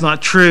know that's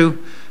not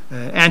true.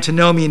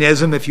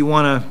 Antinomianism, if you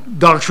want a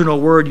doctrinal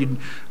word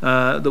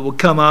that will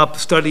come up,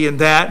 studying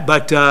that.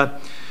 But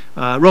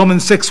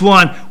Romans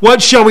 6:1,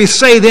 what shall we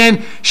say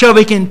then? Shall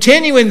we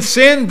continue in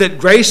sin that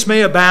grace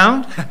may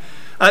abound?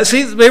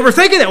 See, they were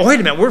thinking that, wait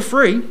a minute, we're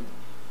free.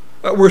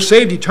 We're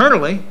saved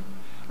eternally.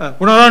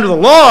 We're not under the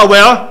law.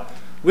 Well,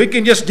 we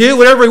can just do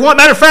whatever we want.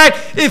 Matter of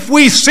fact, if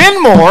we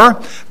sin more,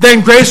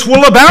 then grace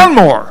will abound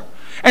more.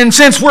 And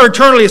since we're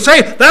eternally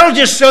saved, that'll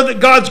just show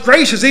that God's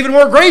grace is even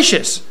more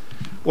gracious.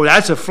 Well,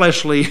 that's a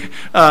fleshly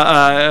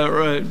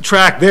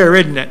track there,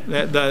 isn't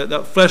it?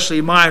 The fleshly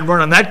mind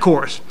run on that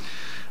course.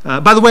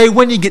 By the way,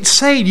 when you get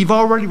saved, you've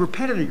already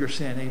repented of your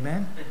sin.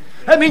 Amen?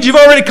 That means you've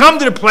already come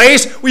to the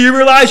place where you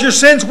realize your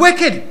sin's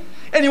wicked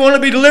and you want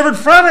to be delivered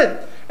from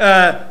it.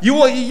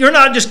 You're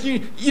not just you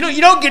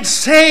don't get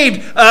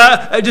saved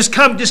just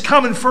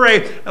coming for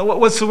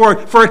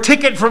for a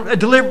ticket from a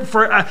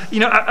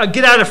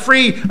get out of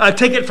free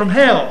ticket from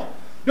hell.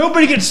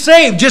 Nobody gets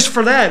saved just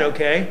for that.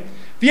 Okay,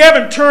 if you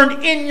haven't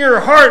turned in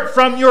your heart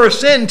from your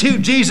sin to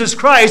Jesus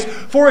Christ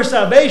for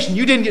salvation,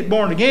 you didn't get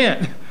born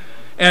again.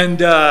 And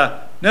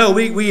no,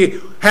 we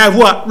have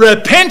what?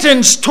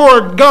 Repentance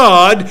toward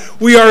God.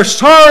 We are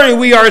sorry,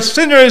 we are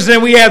sinners,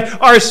 and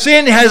our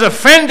sin has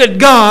offended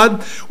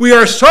God. We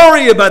are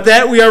sorry about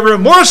that. We are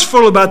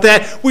remorseful about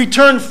that. We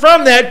turn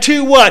from that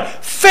to what?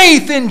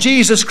 Faith in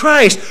Jesus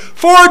Christ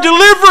for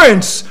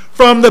deliverance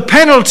from the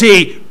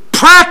penalty,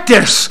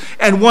 practice,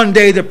 and one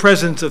day the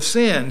presence of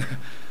sin.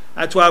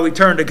 That's why we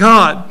turn to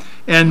God.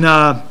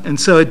 And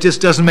so it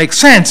just doesn't make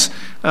sense.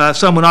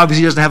 Someone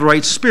obviously doesn't have the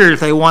right spirit if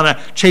they want to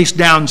chase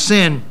down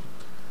sin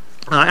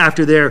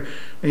after they're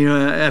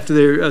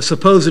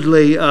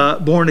supposedly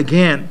born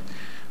again.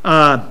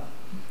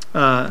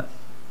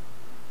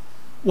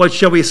 What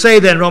shall we say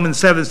then?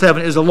 Romans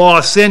 7:7, is the law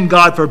of sin?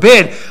 God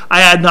forbid.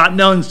 I had not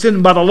known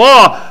sin by the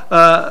law,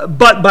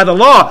 but by the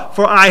law,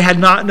 for I had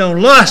not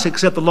known lust,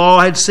 except the law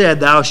had said,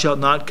 thou shalt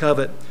not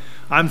covet.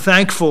 I'm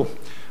thankful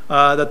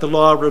that the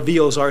law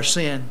reveals our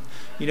sin.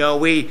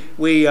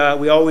 We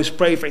always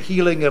pray for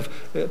healing of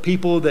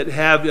people that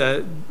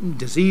have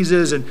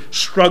diseases and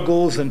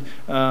struggles, and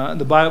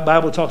the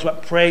Bible talks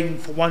about praying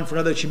for one for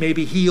another that you may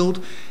be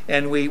healed,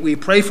 and we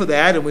pray for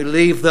that, and we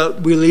leave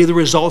the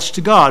results to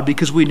God,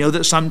 because we know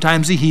that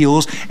sometimes He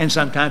heals and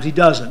sometimes He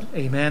doesn't.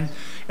 Amen.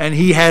 And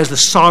He has the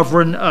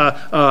sovereign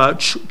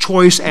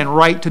choice and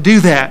right to do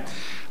that.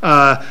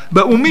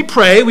 But when we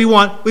pray, we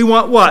want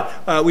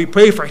what? We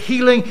pray for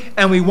healing,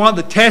 and we want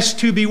the test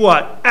to be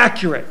what?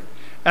 Accurate.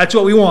 That's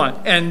what we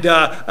want, and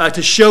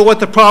to show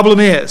what the problem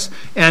is.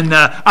 And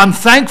I'm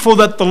thankful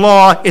that the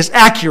law is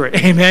accurate.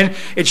 Amen.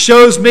 It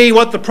shows me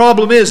what the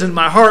problem is in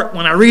my heart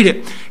when I read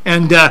it,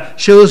 and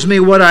shows me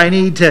what I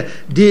need to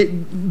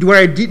where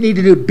I need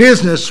to do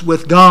business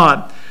with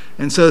God.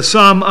 And so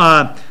some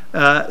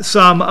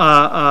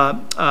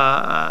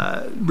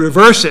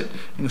reverse it.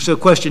 And so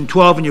question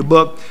 12 in your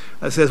book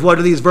says, what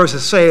do these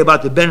verses say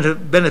about the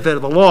benefit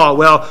of the law?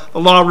 Well,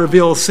 the law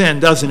reveals sin,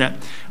 doesn't it?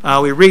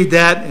 We read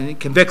that, and it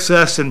convicts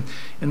us. And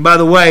by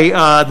the way,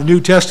 the New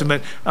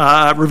Testament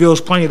reveals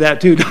plenty of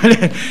that too.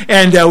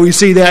 And we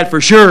see that for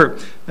sure.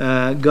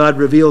 God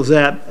reveals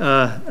that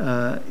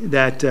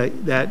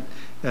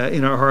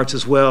in our hearts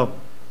as well.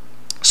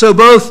 So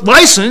both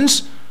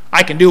license,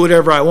 I can do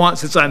whatever I want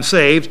since I'm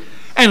saved,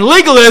 and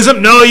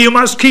legalism, no, you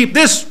must keep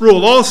this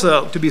rule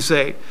also to be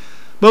saved.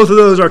 Both of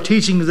those are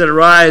teachings that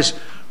arise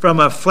from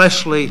a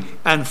fleshly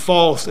and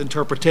false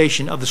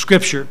interpretation of the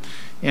Scripture,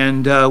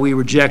 and we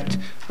reject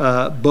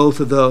both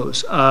of those.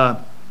 So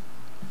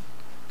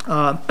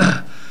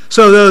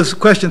those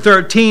question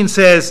 13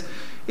 says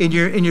in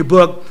your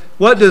book,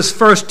 what does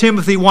 1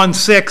 Timothy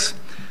 1:6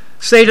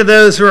 say to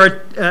those who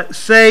are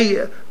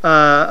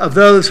of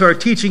those who are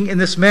teaching in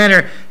this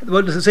manner?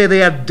 What does it say they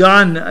have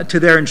done to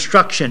their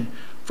instruction?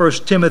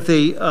 1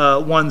 Timothy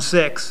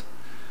 1:6.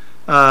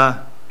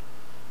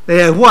 They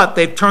have what?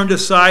 They've turned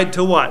aside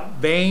to what?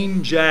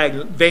 Vain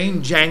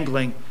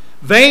jangling,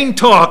 vain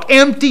talk,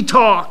 empty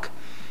talk.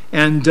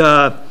 And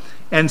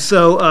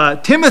so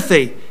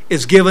Timothy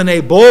is given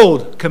a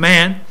bold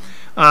command.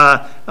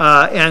 1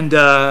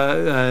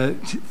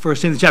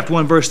 Timothy chapter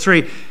 1, verse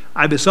 3,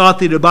 I besought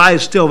thee to abide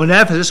still in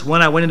Ephesus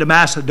when I went into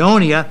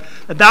Macedonia,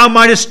 that thou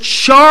mightest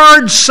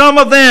charge some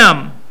of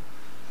them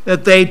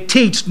that they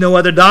teach no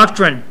other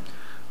doctrine.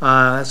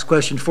 That's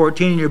question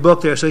 14 in your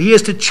book there. So he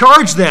is to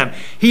charge them.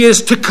 He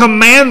is to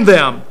command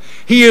them.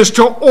 He is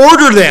to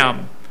order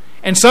them.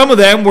 And some of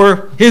them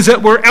were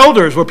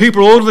elders, were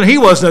people older than he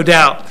was, no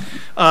doubt.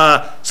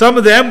 Some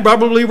of them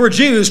probably were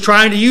Jews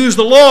trying to use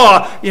the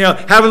law,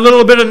 have a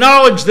little bit of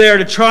knowledge there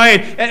to try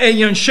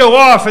and show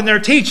off in their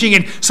teaching,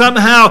 and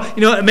somehow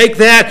make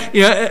that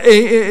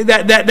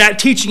that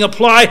teaching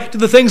apply to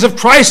the things of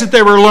Christ that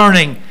they were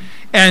learning.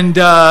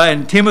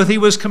 And Timothy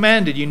was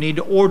commanded, you need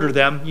to order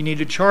them, you need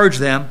to charge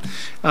them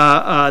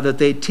that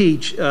they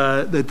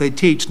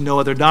teach no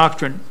other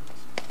doctrine.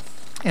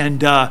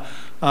 And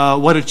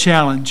what a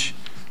challenge.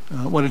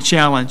 What a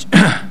challenge.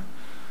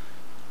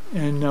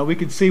 And we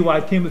could see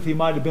why Timothy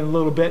might have been a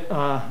little bit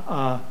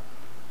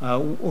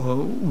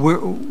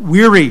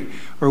weary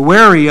or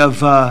wary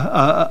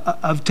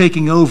of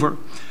taking over.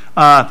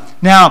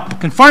 Now,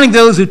 confronting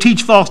those who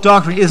teach false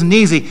doctrine isn't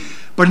easy,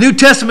 but a New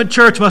Testament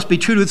church must be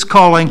true to its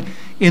calling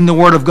in the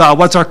Word of God.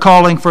 What's our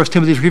calling? 1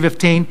 Timothy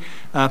 3:15.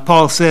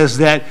 Paul says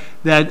that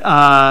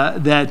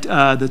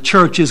the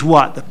church is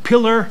what? The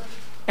pillar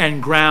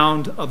and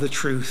ground of the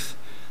truth.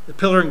 The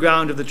pillar and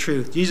ground of the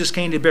truth. Jesus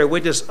came to bear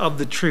witness of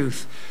the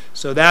truth.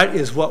 So that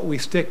is what we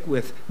stick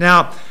with.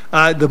 Now,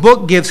 the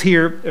book gives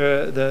here,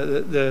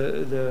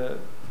 the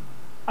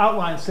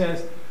outline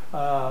says,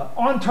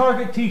 on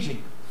target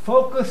teaching,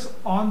 focus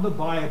on the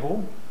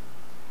Bible,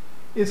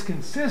 is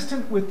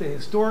consistent with the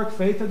historic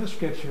faith of the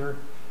Scripture,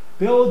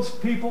 builds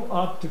people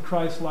up to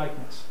Christ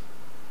likeness.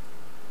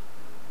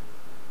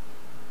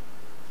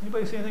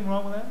 Anybody see anything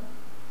wrong with that?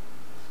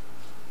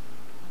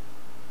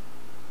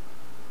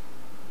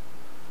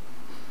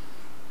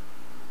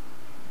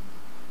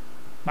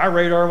 My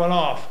radar went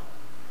off.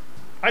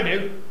 I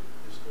do.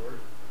 Historic.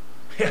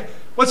 Yeah.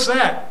 What's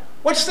that?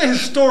 What's the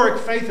historic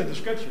faith of the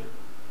Scripture?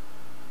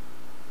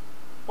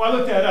 Well, I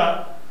looked that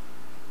up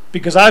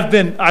because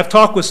I've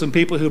talked with some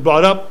people who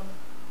brought up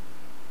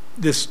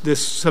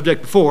this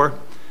subject before.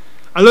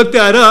 I looked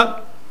that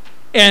up,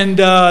 and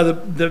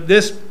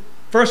this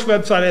first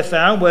website I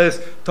found was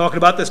talking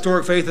about the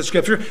historic faith of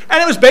Scripture,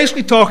 and it was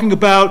basically talking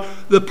about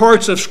the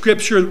parts of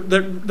Scripture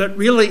that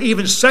really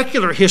even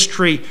secular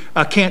history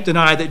can't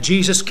deny, that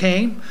Jesus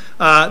came,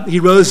 he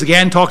rose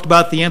again, talked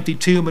about the empty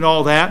tomb and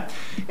all that.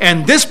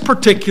 And this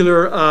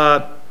particular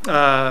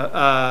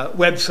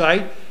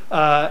website,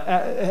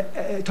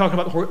 talking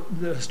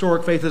about the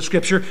historic faith of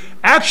Scripture,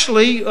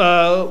 actually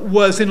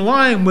was in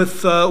line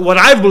with what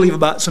I believe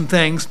about some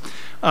things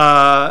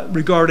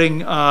regarding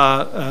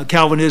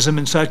Calvinism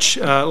and such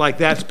like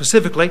that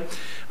specifically,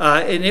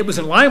 and it was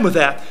in line with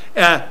that.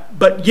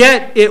 But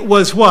yet it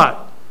was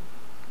what?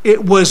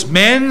 It was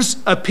men's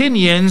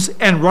opinions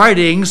and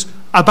writings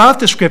about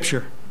the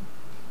Scripture.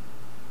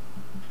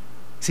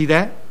 See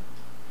that?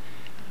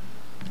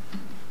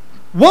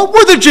 What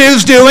were the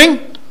Jews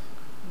doing?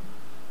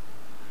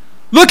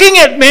 Looking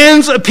at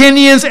men's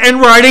opinions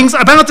and writings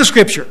about the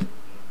Scripture.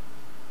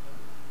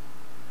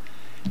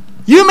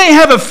 You may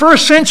have a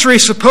first century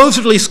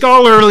supposedly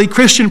scholarly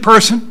Christian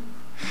person.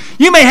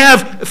 You may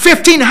have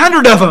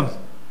 1,500 of them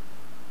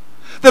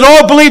that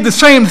all believe the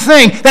same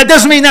thing. That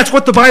doesn't mean that's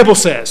what the Bible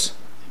says.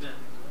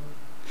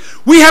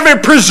 We have a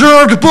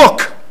preserved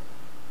book.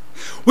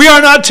 We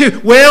are not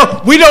to,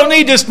 well, we don't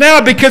need this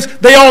now because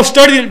they all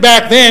studied it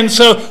back then,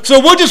 so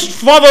we'll just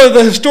follow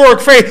the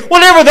historic faith.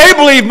 Whatever they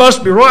believe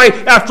must be right.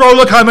 After all,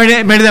 look how many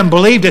of them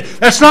believed it.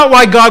 That's not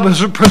why God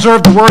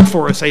preserved the Word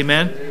for us.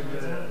 Amen?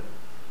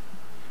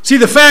 See,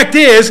 the fact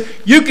is,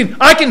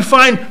 I can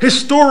find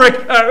historic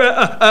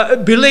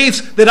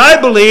beliefs that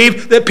I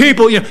believe that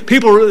people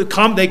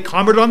they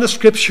commented on the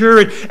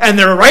Scripture and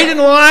they're right in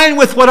line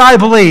with what I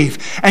believe.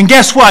 And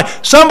guess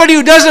what? Somebody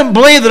who doesn't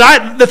believe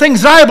the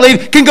things that I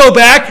believe can go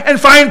back and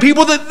find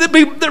people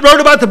that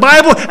wrote about the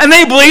Bible and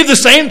they believe the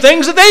same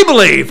things that they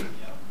believe.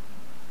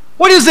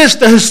 What is this?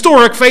 The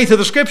historic faith of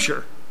the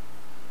Scripture.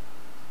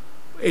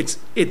 It's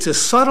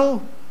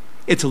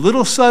a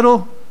little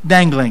subtle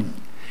dangling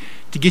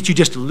to get you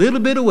just a little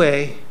bit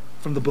away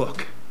from the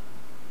book.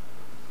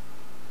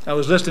 I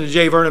was listening to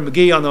J. Vernon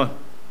McGee on the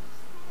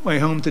way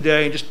home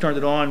today and just turned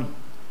it on.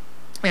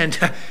 And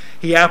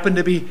he happened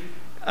to be,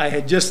 I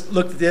had just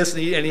looked at this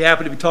and he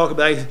happened to be talking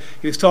about,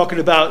 he was talking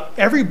about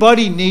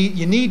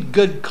you need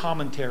good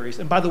commentaries.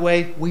 And by the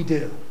way, we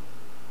do.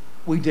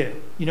 We do.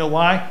 You know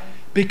why?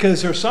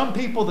 Because there are some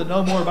people that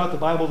know more about the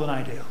Bible than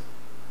I do.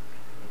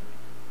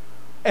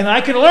 And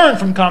I can learn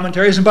from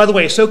commentaries, and by the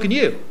way, so can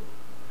you.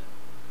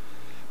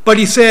 But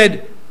he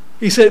said,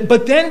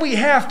 but then we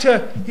have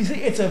to, he said,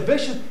 it's a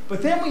vicious,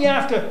 but then we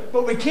have to,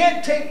 but we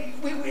can't take,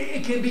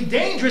 it can be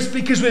dangerous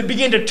because we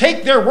begin to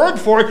take their word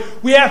for it.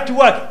 We have to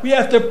what? We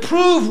have to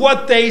prove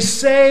what they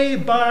say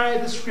by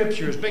the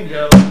Scriptures.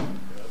 Bingo.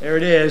 There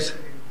it is.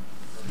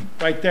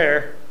 Right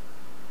there.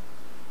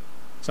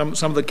 Some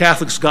of the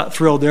Catholics got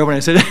thrilled there when I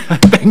said,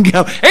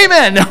 bingo.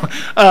 Amen. No.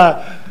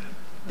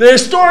 The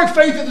historic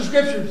faith of the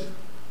Scriptures.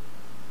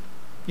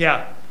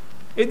 Yeah.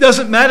 It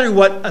doesn't matter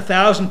what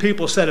 1,000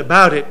 people said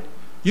about it.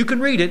 You can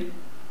read it.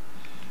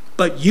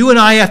 But you and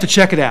I have to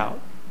check it out.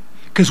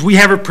 Because we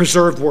have a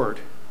preserved word.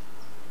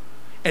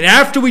 And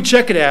after we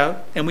check it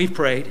out, and we've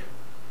prayed,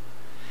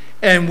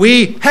 and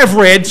we have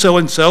read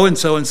so-and-so and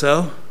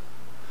so-and-so,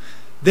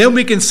 then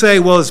we can say,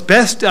 well, as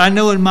best I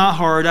know in my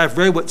heart, I've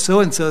read what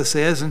so-and-so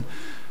says,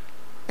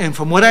 and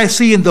from what I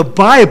see in the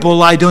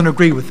Bible, I don't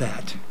agree with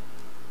that.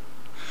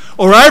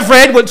 Or I've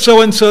read what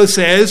so-and-so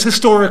says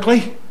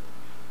historically,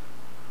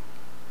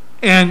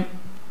 and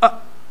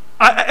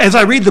as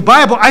I read the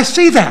Bible, I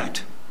see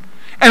that.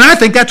 And I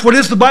think that's what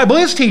the Bible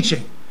is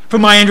teaching.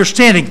 From my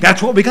understanding,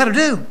 that's what we got to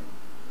do.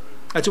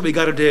 That's what we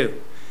got to do.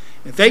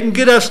 If they can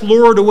get us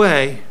lured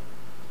away,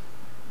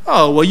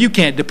 oh, well, you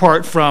can't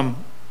depart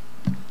from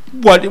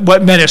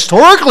what men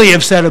historically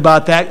have said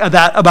about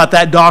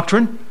that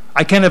doctrine.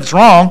 I can if it's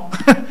wrong.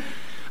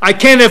 I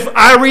can if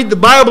I read the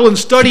Bible and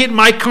study it and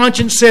my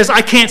conscience says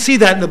I can't see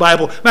that in the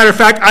Bible. Matter of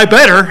fact, I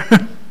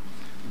better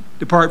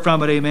depart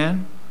from it,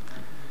 amen?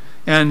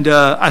 And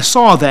I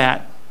saw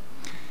that.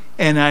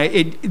 And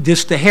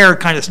the hair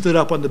kind of stood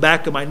up on the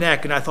back of my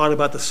neck, and I thought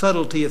about the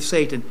subtlety of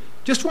Satan.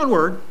 Just one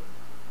word.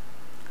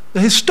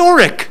 The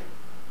historic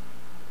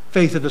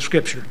faith of the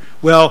Scripture.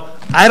 Well,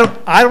 I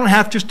don't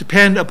have to just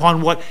depend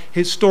upon what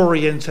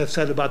historians have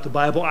said about the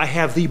Bible. I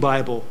have the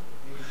Bible.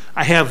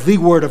 I have the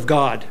Word of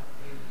God.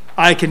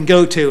 I can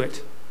go to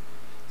it.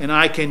 And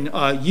I can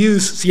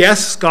use,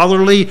 yes,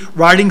 scholarly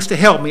writings to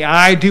help me.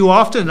 I do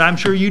often, and I'm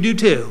sure you do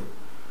too.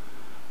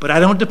 But I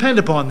don't depend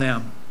upon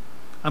them.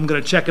 I'm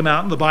going to check them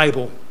out in the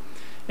Bible.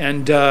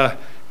 And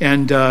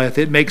if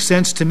it makes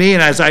sense to me,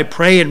 and as I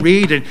pray and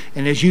read,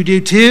 and as you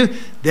do too,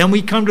 then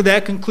we come to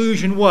that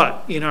conclusion,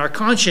 what? In our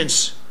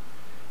conscience.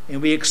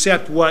 And we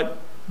accept what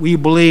we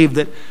believe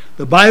that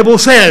the Bible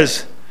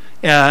says,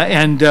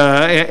 and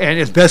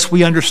as best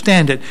we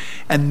understand it.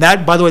 And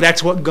that, by the way,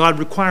 that's what God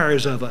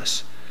requires of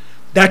us.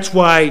 That's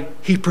why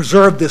He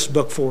preserved this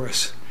book for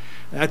us.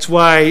 That's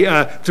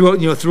why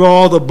through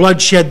all the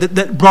bloodshed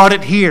that brought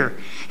it here,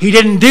 He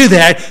didn't do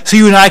that so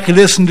you and I could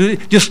listen to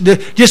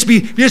just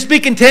be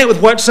content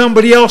with what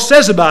somebody else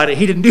says about it.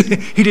 He didn't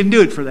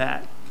do it for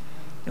that,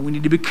 and we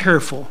need to be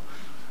careful.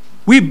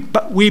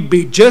 We'd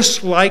be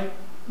just like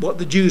what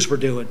the Jews were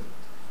doing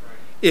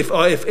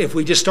if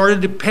we just started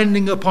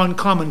depending upon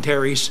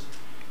commentaries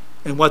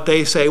and what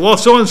they say. Well,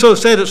 so and so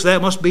said it, so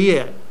that must be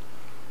it.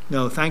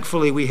 No,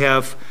 thankfully we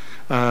have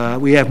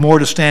more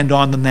to stand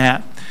on than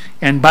that.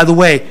 And by the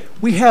way,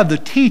 we have the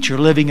teacher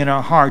living in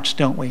our hearts,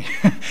 don't we?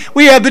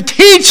 We have the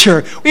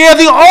teacher. We have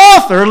the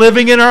author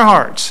living in our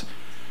hearts.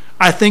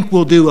 I think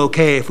we'll do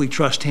okay if we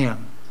trust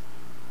Him.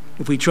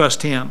 If we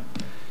trust Him.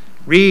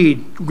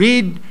 Read.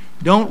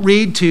 Don't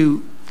read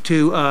to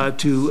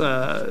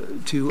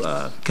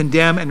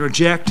condemn and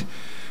reject.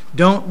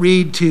 Don't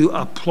read to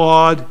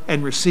applaud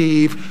and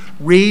receive.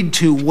 Read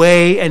to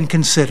weigh and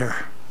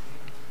consider.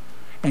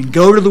 And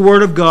go to the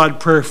Word of God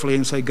prayerfully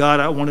and say,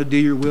 God, I want to do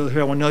your will here.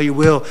 I want to know your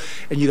will.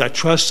 And you got to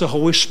trust the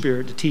Holy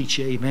Spirit to teach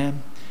you.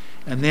 Amen.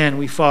 And then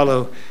we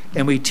follow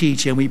and we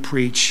teach and we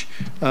preach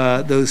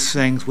those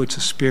things which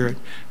the Spirit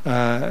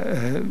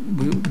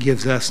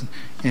gives us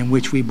and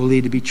which we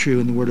believe to be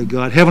true in the Word of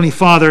God. Heavenly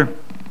Father,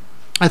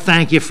 I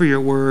thank you for your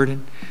Word.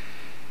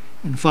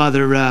 And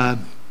Father,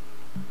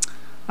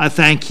 I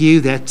thank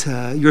you that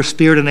your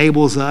Spirit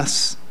enables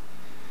us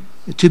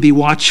to be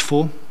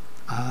watchful.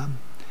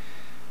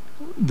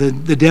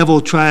 The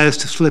devil tries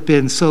to slip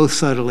in so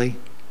subtly,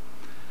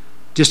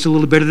 just a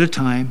little bit at a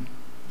time,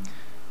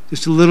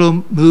 just a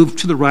little move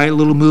to the right, a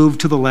little move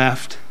to the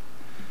left.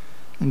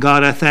 And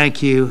God, I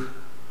thank you.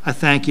 I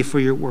thank you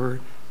for your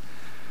Word.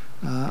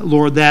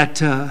 Lord,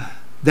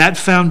 that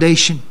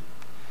foundation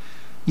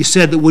you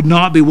said that would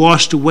not be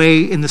washed away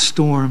in the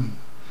storm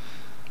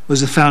was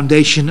the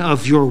foundation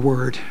of your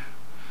Word,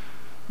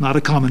 not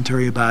a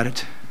commentary about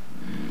it.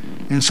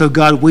 And so,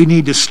 God, we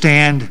need to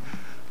stand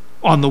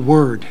on the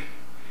Word.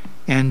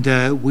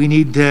 And we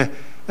need to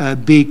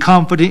be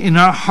confident in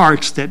our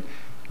hearts that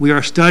we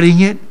are studying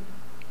it,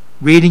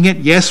 reading it,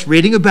 yes,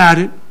 reading about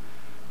it,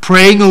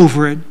 praying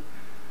over it.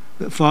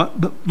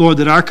 But Lord,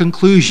 that our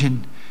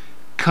conclusion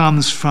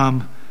comes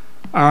from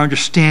our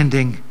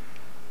understanding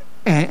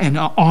and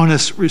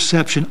honest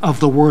reception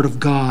of the Word of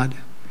God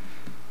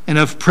and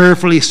of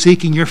prayerfully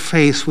seeking your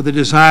face with a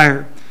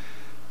desire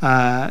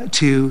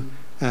to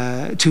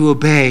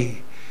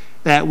obey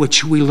that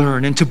which we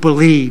learn and to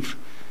believe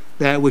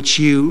that which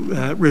you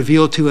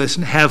reveal to us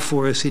and have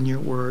for us in your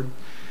Word.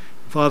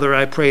 Father,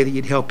 I pray that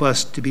you'd help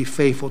us to be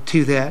faithful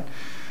to that.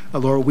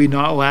 Lord, we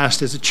not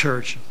last as a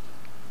church.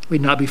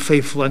 We'd not be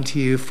faithful unto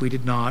you if we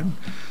did not.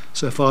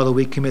 So, Father,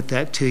 we commit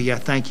that to you. I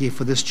thank you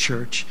for this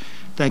church.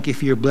 Thank you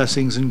for your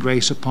blessings and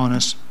grace upon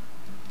us.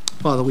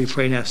 Father, we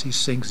pray and ask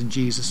these things in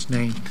Jesus'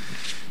 name.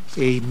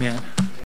 Amen.